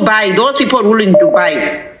 Dubai, those people ruling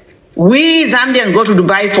Dubai. We Zambians go to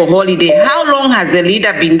Dubai for holiday. How long has the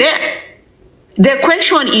leader been there? The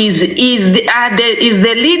question is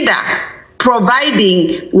the leader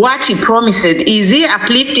providing what he promised? Is he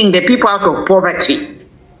uplifting the people out of poverty?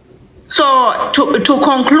 So to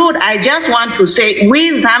conclude, I just want to say,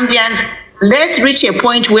 we Zambians, let's reach a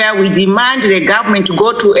point where we demand the government to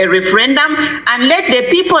go to a referendum and let the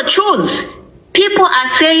people choose. People are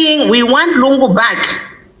saying we want Lungu back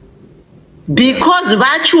because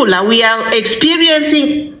Vachula, we are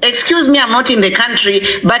experiencing, excuse me, I'm not in the country,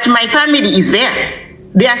 but my family is there.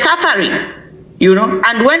 They are suffering. You know,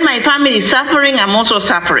 and when my family is suffering, I'm also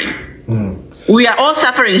suffering. We are all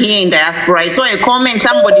suffering here in diaspora. I saw a comment,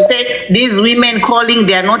 somebody said, these women calling,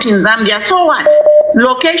 they are not in Zambia. So what?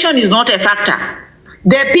 Location is not a factor.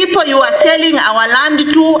 The people you are selling our land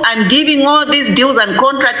to and giving all these deals and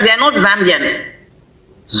contracts, they are not Zambians.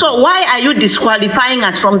 So why are you disqualifying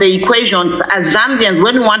us from the equations as Zambians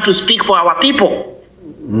when we want to speak for our people?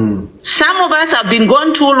 Some of us have been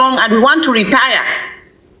gone too long and we want to retire.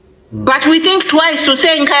 But we think twice to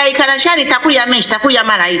say, that's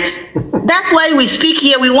why we speak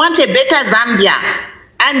here. We want a better Zambia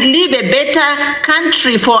and leave a better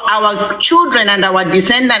country for our children and our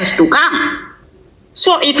descendants to come.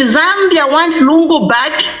 So if Zambia wants Lungu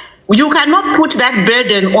back, you cannot put that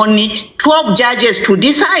burden on 12 judges to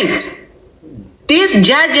decide. These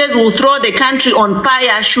judges will throw the country on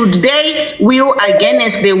fire should they will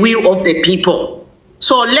against the will of the people.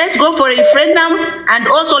 So let's go for a referendum, and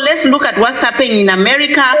also let's look at what's happening in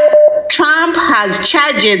America. Trump has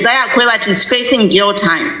charges. Zaya Kwewat is facing jail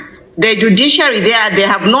time. The judiciary there, they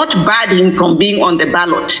have not barred him from being on the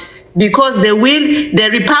ballot because the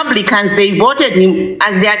Republicans, they voted him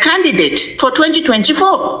as their candidate for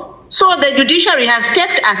 2024. So the judiciary has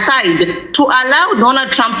stepped aside to allow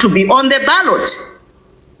Donald Trump to be on the ballot.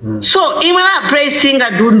 So imana pressing a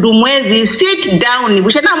dundumwezi, sit down.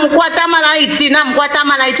 Bushana mukwata malaiti na mukwata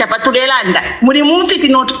malaiti apatulelanda. Muri mumfiti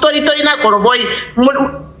no tori na koroboi.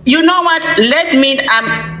 You know what? Let me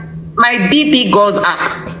my BP goes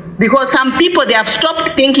up because some people, they have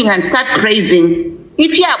stopped thinking and start praising.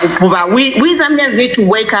 If you are, we Zambians need to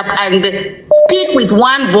wake up and speak with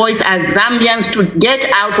one voice as Zambians to get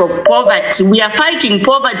out of poverty. We are fighting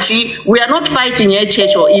poverty. We are not fighting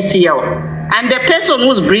HH or ECL. And the person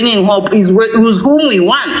who's bringing hope is whom we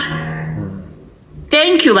want.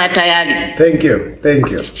 Thank you, Batayali. Thank you. Thank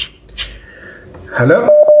you. Hello?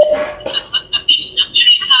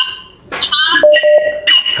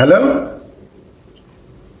 Hello?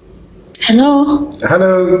 Hello.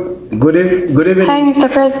 Hello. Good evening. Hi, Mr.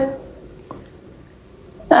 President.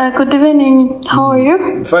 Good evening. How are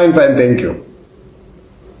you? Fine, thank you.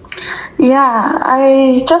 Yeah,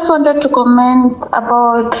 I just wanted to comment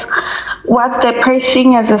about what the praise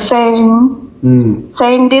singers are saying.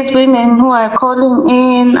 Saying these women who are calling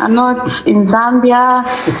in are not in Zambia.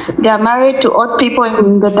 They are married to old people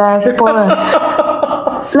in the diaspora.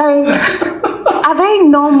 Like, are they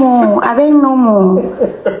normal? Are they normal?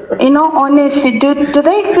 In all honesty, do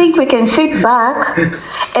they think we can sit back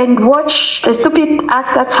and watch the stupid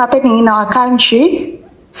act that's happening in our country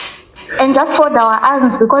and just fold our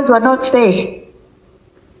arms because we're not safe?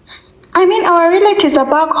 I mean, our relatives are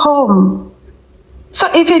back home. So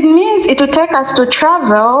if it means it will take us to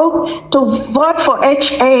travel to vote for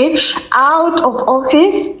HH out of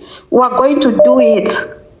office, we're going to do it.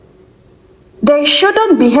 They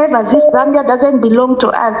shouldn't behave as if Zambia doesn't belong to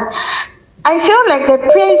us. I feel like the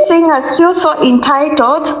praise singers feel so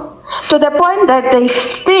entitled to the point that they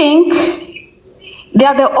think They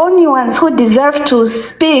are the only ones who deserve to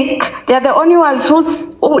speak. They are the only ones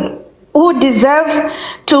who deserve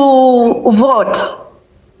to vote.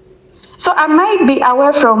 So I might be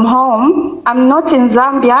away from home. I'm not in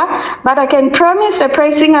Zambia, but I can promise the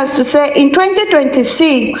praise singers to say in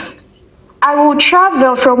 2026, I will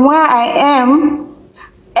travel from where I am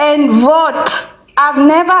and vote. I've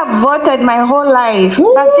never voted my whole life,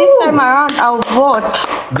 but this time around I'll vote.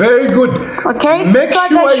 Very good. Okay? Make so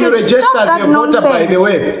sure you register as a voter, nonsense. by the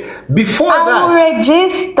way. Before I will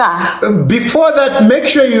register. Before that, make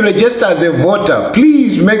sure you register as a voter.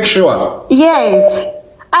 Please make sure. Yes.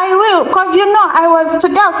 I will, because today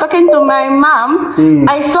I was talking to my mom.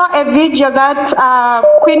 I saw a video that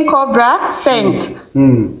Queen Cobra sent.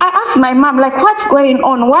 I asked my mom, like, what's going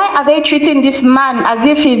on? Why are they treating this man as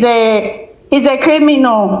if he's a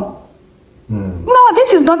criminal? No,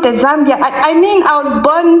 this is not the Zambia. I mean, I was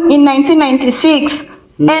born in 1996,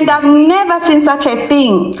 and I've never seen such a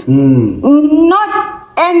thing. Not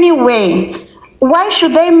anyway. Why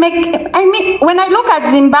should they when I look at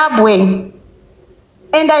Zimbabwe,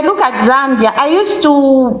 and I look at Zambia, I used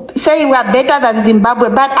to say we are better than Zimbabwe,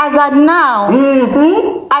 but as of now,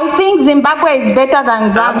 I think Zimbabwe is better than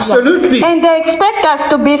Zambia. Absolutely. And they expect us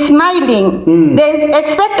to be smiling. They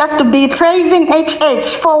expect us to be praising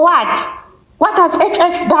HH. For what? What has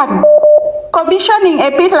HH done? Commissioning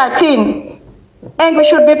a pit Latin. And we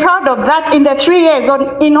should be proud of that in the 3 years,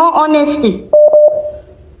 in all honesty.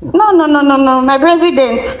 No, my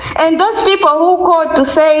president. And those people who call to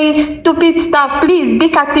say stupid stuff, please be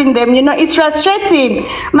cutting them. It's frustrating.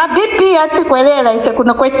 Now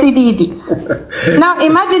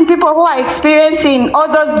imagine people who are experiencing all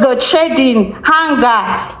those load shedding,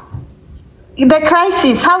 hunger, the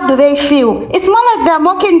crisis. How do they feel? It's more like they're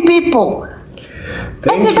mocking people.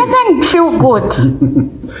 And it doesn't feel good.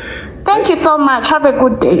 Thank you so much. Have a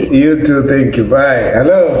good day. You too. Thank you. Bye.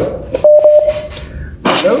 Hello.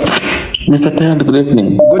 Hello? Mr. Tayand, good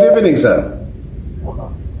evening. Good evening, sir.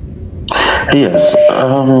 Yes,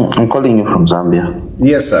 I'm calling you from Zambia.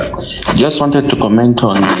 Yes, sir. Just wanted to comment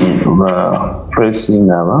on the pressing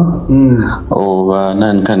of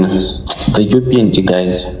the European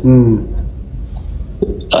guys.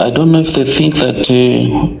 I don't know if they think that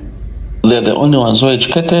they're the only ones who are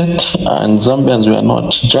educated and Zambians we are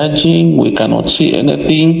not judging, we cannot see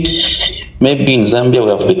anything. Maybe in Zambia we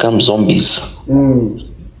have become zombies.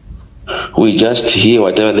 We just hear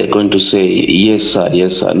whatever they're going to say. Yes, sir.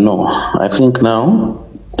 Yes, sir. No. I think now,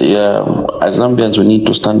 as Zambians, we need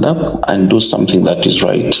to stand up and do something that is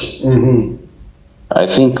right. I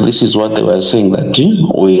think this is what they were saying, that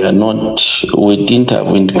we didn't have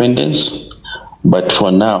independence, but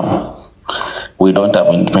for now, we don't have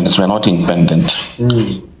independence. We're not independent.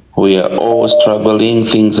 We are all struggling.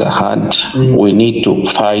 Things are hard. We need to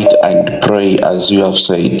fight and pray, as you have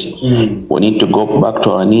said. We need to go back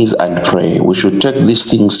to our knees and pray. We should take these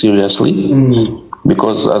things seriously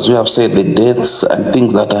because, as you have said, the deaths and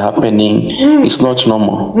things that are happening, it's not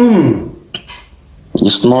normal.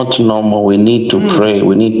 It's not normal. We need to pray.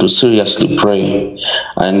 We need to seriously pray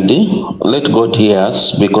and let God hear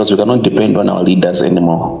us, because we cannot depend on our leaders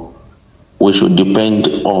anymore. We should depend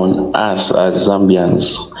on us as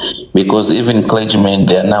Zambians, because even clergymen,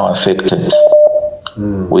 they are now affected.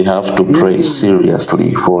 We have to pray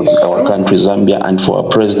seriously for our country, Zambia, and for our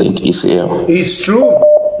president, Israel. It's true.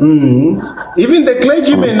 Even the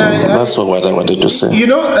clergymen. That's what I wanted to say.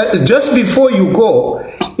 Just before you go,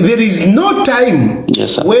 there is no time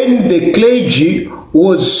when the clergy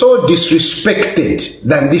was so disrespected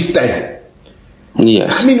than this time.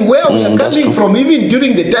 Yes. I mean, where we are coming from, even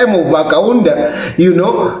during the time of Bakaunda,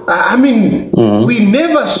 we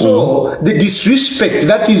never saw the disrespect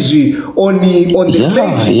that is on the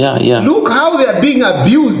clergy. Look how they are being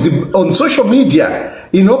abused on social media,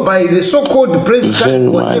 by the so-called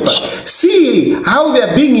president, whatever. See how they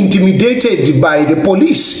are being intimidated by the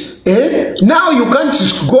police. Now you can't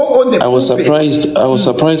go on the pulpit. I was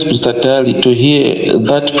surprised, Mr. Tali, to hear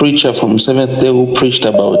that preacher from Seventh Day who preached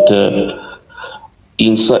about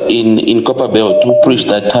in Copperbelt, who preached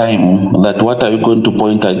that time that what are you going to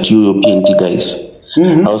point at European guys?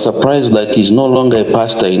 I was surprised that he's no longer a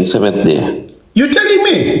pastor in Seventh Day. You telling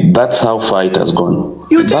me? That's how far it has gone.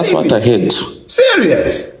 That's what I heard.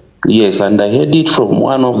 Serious? Yes, and I heard it from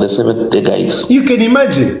one of the Seventh Day guys. You can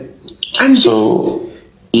imagine. And so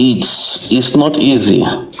it's not easy.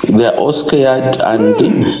 They are all scared,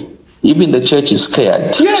 and even the church is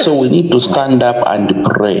scared. Yes. So we need to stand up and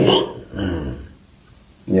pray.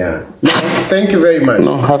 Yeah. Thank you very much.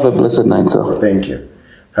 No, have a blessed night, sir. Thank you.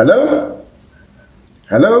 Hello?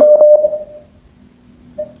 Hello?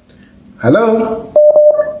 Hello?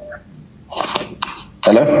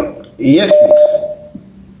 Hello? Yes, please.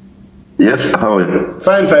 Yes, how are you?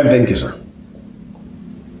 Fine, thank you, sir.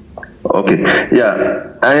 Okay, yeah.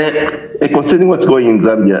 Concerning what's going in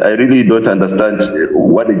Zambia, I really don't understand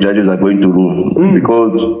what the judges are going to rule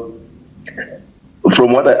because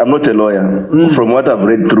from what I'm not a lawyer, from what I've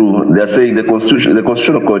read through, they're saying the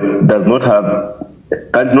Constitutional Court does not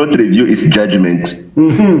cannot review its judgment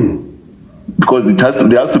because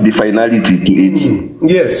there has to be finality to it.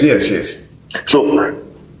 Yes. So,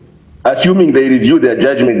 assuming they review their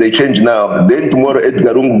judgment, they change now, then tomorrow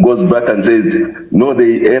Edgar Lungu goes back and says, no,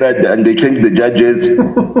 they erred and they changed the judges.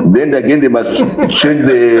 Then again, they must change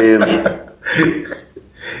the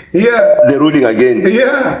ruling again.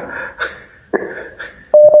 Yeah.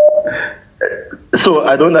 So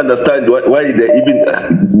I don't understand why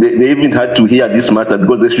they even had to hear this matter,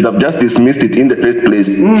 because they should have just dismissed it in the first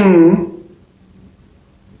place.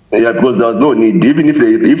 Yeah, because there was no need. Even if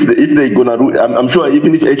they gonna rule, I'm sure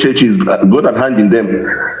even if HH has got a hand in them,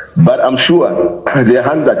 but I'm sure their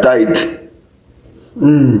hands are tied.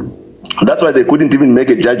 That's why they couldn't even make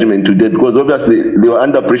a judgment today, because obviously they were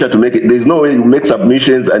under pressure to make it. There's no way you make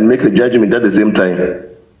submissions and make a judgment at the same time.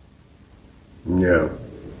 Yeah.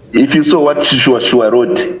 If you saw what Shua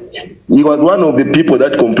wrote, he was one of the people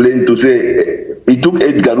that complained to say he took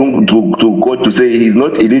Edgar Lungu to court to say he's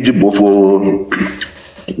not eligible for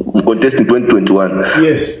contesting 2021.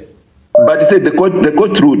 Yes. But he said the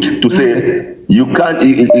court ruled to say you can't,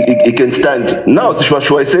 he can stand. Now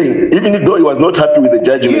Shua is saying, even if though he was not happy with the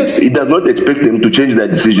judgment, he does not expect them to change their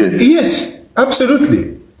decision. Yes,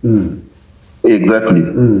 absolutely. Exactly.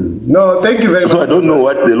 No, thank you very much. So I don't know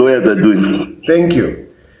what the lawyers are doing. Thank you.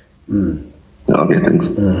 Okay, thanks.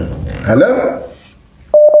 Hello?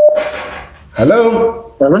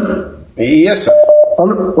 Hello? Yes, sir.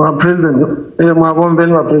 Hello, President.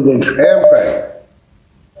 President. I am quiet.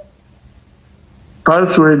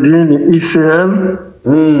 Password in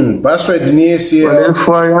ECL. Password in ECL.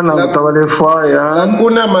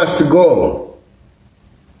 Lacuna must go.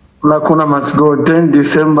 Lacuna must go. 10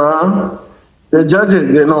 December. The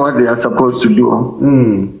judges, they know what they are supposed to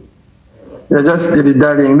do. They're just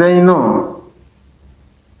dilly-dallying. They know.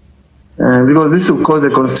 Because this will cause a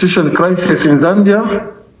constitutional crisis in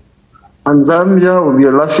Zambia, and Zambia will be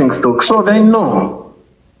a laughing stock. So they know.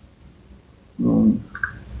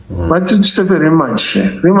 But it's a rematch.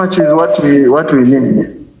 Rematch is what we need.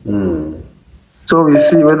 So we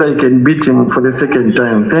see whether you can beat him for the second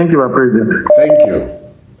time. Thank you, Mr. President. Thank you.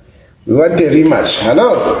 We want a rematch.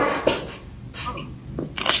 Hello?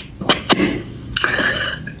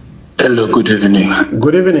 Hello, good evening.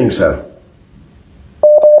 Good evening, sir.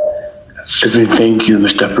 Thank you,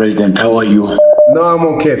 Mr. President. How are you? No, I'm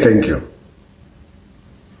okay, thank you.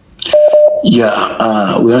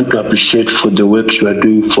 Yeah, we want to appreciate for the work you are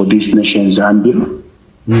doing for this nation, Zambia.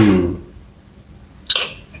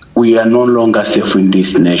 We are no longer safe in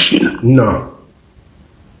this nation. No.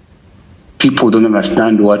 People don't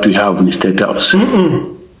understand what we have in the State House.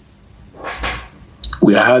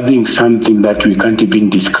 We are having something that we can't even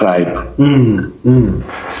describe.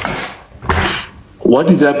 What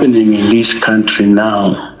is happening in this country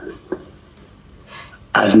now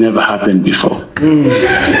has never happened before.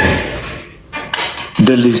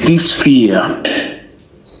 There is this fear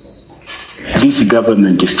this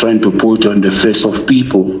government is trying to put on the face of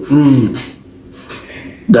people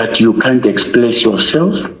that you can't express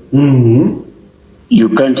yourself, you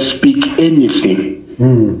can't speak anything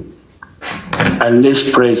unless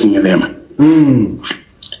praising them.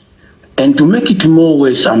 And to make it more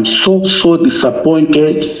worse, I'm so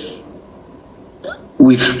disappointed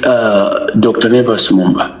with Dr. Nevers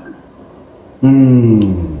Mumba.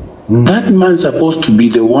 That man's supposed to be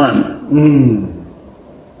the one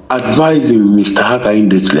advising Mr.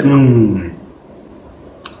 Hakainde Hichilema.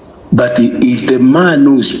 But he is the man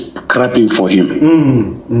who is crapping for him.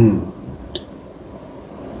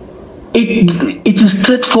 It is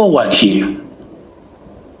straightforward here.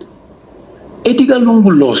 Edgar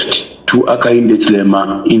Lungu lost to Hakainde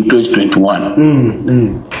Hichilema in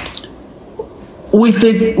 2021 with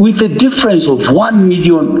a difference of 1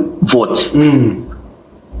 million votes.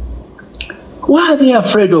 Why are they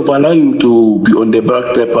afraid of allowing him to be on the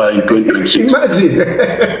ballot paper in 2026? Imagine.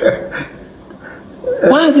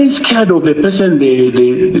 Why are they scared of the person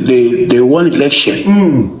they won election?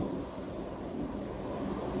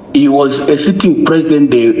 He was a sitting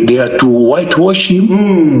president. They are to whitewash him.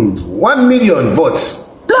 1 million votes.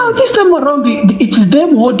 Now this time around, it is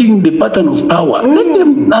them holding the pattern of power. Let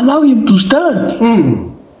them allow him to stand.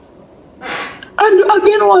 And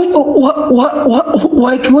again,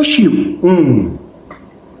 whitewash him.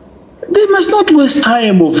 they must not waste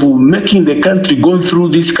time of making the country go through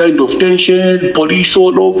this kind of tension, police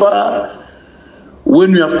all over.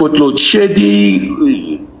 When we have got load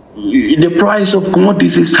shedding, the price of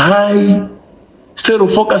commodities is high. Instead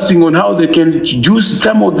of focusing on how they can reduce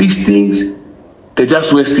some of these things, they're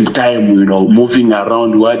just wasting time, moving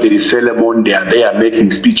around where there is ceremony. They are there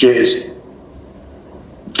making speeches,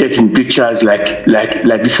 taking pictures like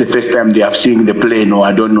this is the first time they have seen the plane, or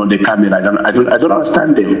I don't know, the camera. I don't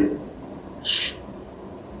understand them.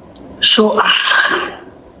 So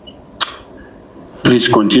please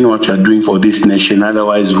continue what you are doing for this nation,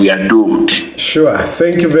 otherwise we are doomed. Sure,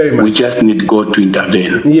 thank you very much. We just need God to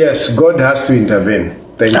intervene. Yes, God has to intervene.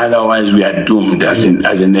 Thank you. Otherwise we are doomed as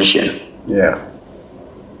a nation. Yeah.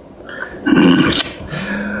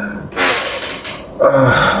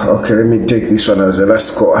 Okay, let me take this one as the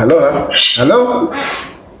last call. Hello?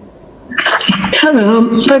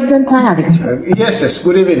 Hello, President Tayari. Yes,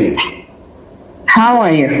 good evening. How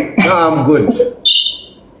are you? No, I'm good.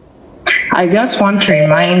 I just want to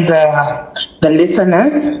remind the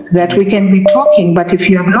listeners that we can be talking, but if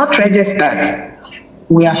you have not registered,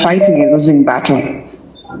 we are fighting a losing battle.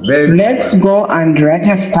 Let's go and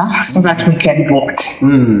register so that we can vote.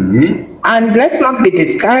 Mm-hmm. And let's not be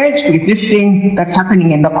discouraged with this thing that's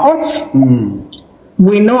happening in the courts.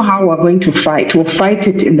 We know how we're going to fight. We'll fight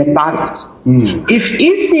it in the ballot. If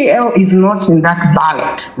ECL is not in that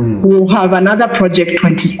ballot, we'll have another project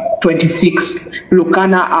 2026,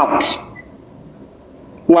 Lucana out.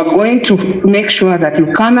 We're going to make sure that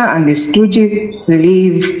Lucana and the Stooges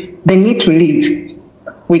leave. They need to leave.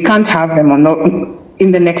 We can't have them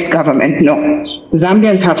in the next government. No.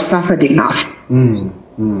 Zambians have suffered enough.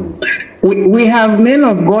 We have men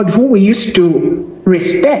of God who we used to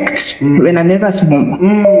respect when I never spoke.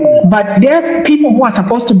 But there are people who are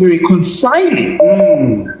supposed to be reconciling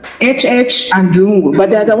HH and Lungu,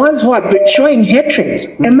 but they're the ones who are showing hatred.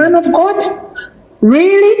 A man of God?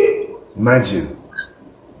 Really? Imagine.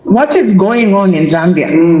 What is going on in Zambia?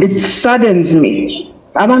 It saddens me.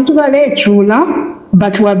 Abantu bale chula,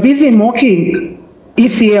 but we're busy mocking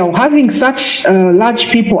ECL, having such large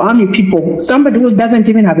people, army people, somebody who doesn't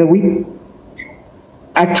even have a whip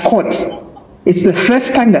at court. It's the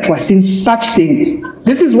first time that we're seeing such things.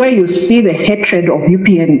 This is where you see the hatred of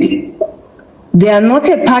UPND. They are not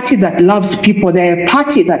a party that loves people. They're a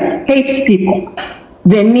party that hates people.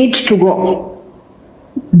 They need to go.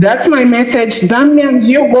 That's my message. Zambians,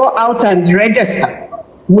 you go out and register.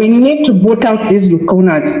 We need to boot out these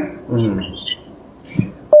lacunas.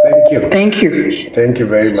 Thank you. Thank you. Thank you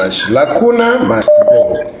very much. Lacuna must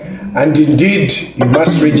go. And indeed, you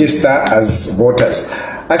must register as voters.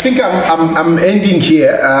 I think I'm ending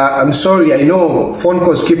here. I'm sorry. I know phone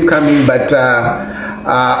calls keep coming, but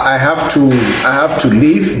I have to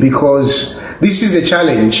leave because this is the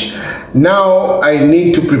challenge. Now I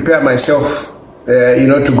need to prepare myself,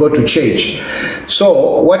 to go to church.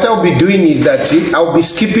 So what I'll be doing is that I'll be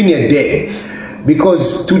skipping a day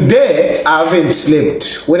because today I haven't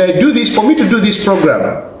slept. When I do this, for me to do this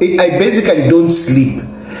program, I basically don't sleep.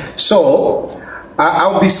 So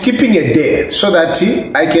I'll be skipping a day so that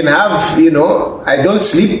I can have, I don't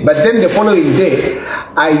sleep, but then the following day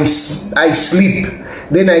I sleep.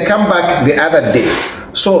 Then I come back the other day.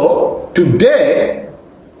 So today,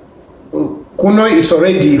 Kuno, it's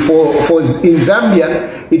already for in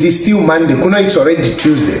Zambia, it is still Monday. Kuno, it's already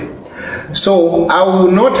Tuesday. So I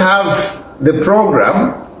will not have the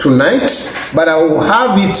program tonight, but I will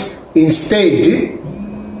have it instead.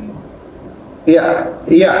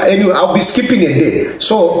 Anyway, I'll be skipping a day.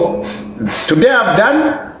 So today I've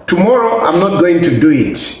done, tomorrow I'm not going to do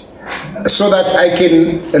it, so that I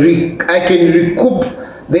can recoup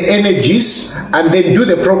the energies and then do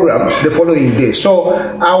the program the following day. So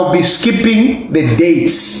I'll be skipping the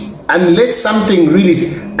dates unless something really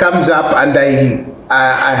comes up and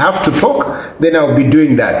I have to talk, then I'll be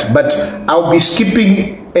doing that. But I'll be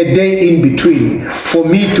skipping a day in between for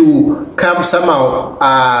me to come somehow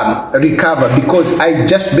recover, because I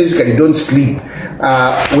just basically don't sleep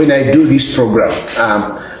when I do this program.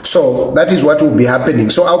 So that is what will be happening.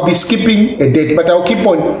 So I'll be skipping a date, but I'll keep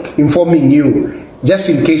on informing you just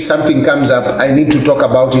in case something comes up. I need to talk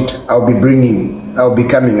about it. I'll be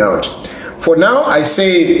coming out. For now, I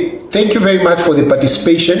say thank you very much for the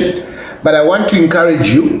participation, but I want to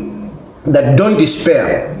encourage you that don't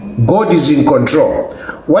despair. God is in control.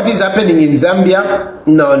 What is happening in Zambia?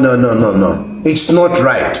 No. It's not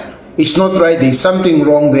right. It's not right. There's something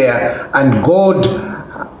wrong there, and God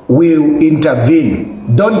will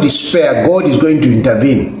intervene. Don't despair. God is going to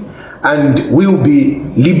intervene, and we'll be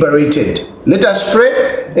liberated. Let us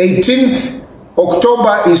pray. 18th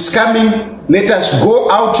October is coming. let us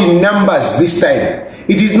go out in numbers this time.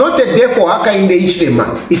 It is not a day for Hakainde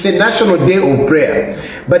Hichilema. It's a national day of prayer.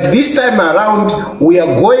 But this time around, we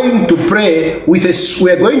are going to pray on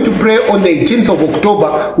the 18th of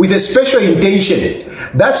October with a special intention.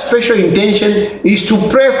 That special intention is to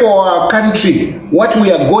pray for our country. What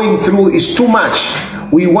we are going through is too much.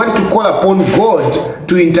 We want to call upon God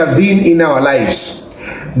to intervene in our lives.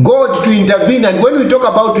 God to intervene, and when we talk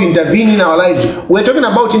about to intervene in our lives, we're talking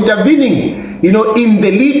about intervening, in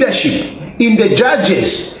the leadership, in the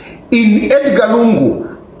judges, in Edgar Lungu,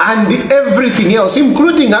 and everything else,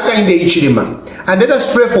 including Hakainde Hichilema. And let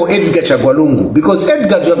us pray for Edgar Chagwalungu, because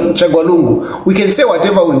Edgar Chagwalungu, we can say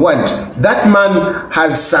whatever we want. That man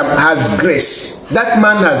has grace. That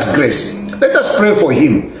man has grace. Let us pray for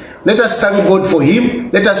him. Let us thank God for him.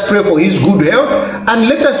 Let us pray for his good health, and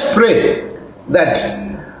let us pray that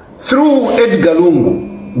through Edgar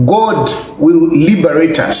Lungu, God will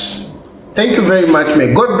liberate us. Thank you very much.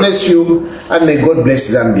 May God bless you, and may God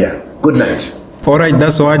bless Zambia. Good night. Alright,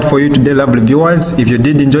 that's all for you today, lovely viewers. If you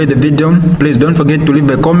did enjoy the video, please don't forget to leave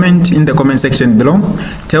a comment in the comment section below.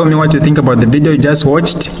 Tell me what you think about the video you just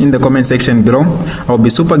watched in the comment section below. I'll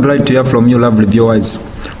be super glad to hear from you, lovely viewers.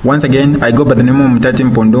 Once again, I go by the name of Mutati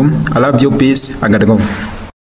Mpundu. I love you, peace, I gotta go.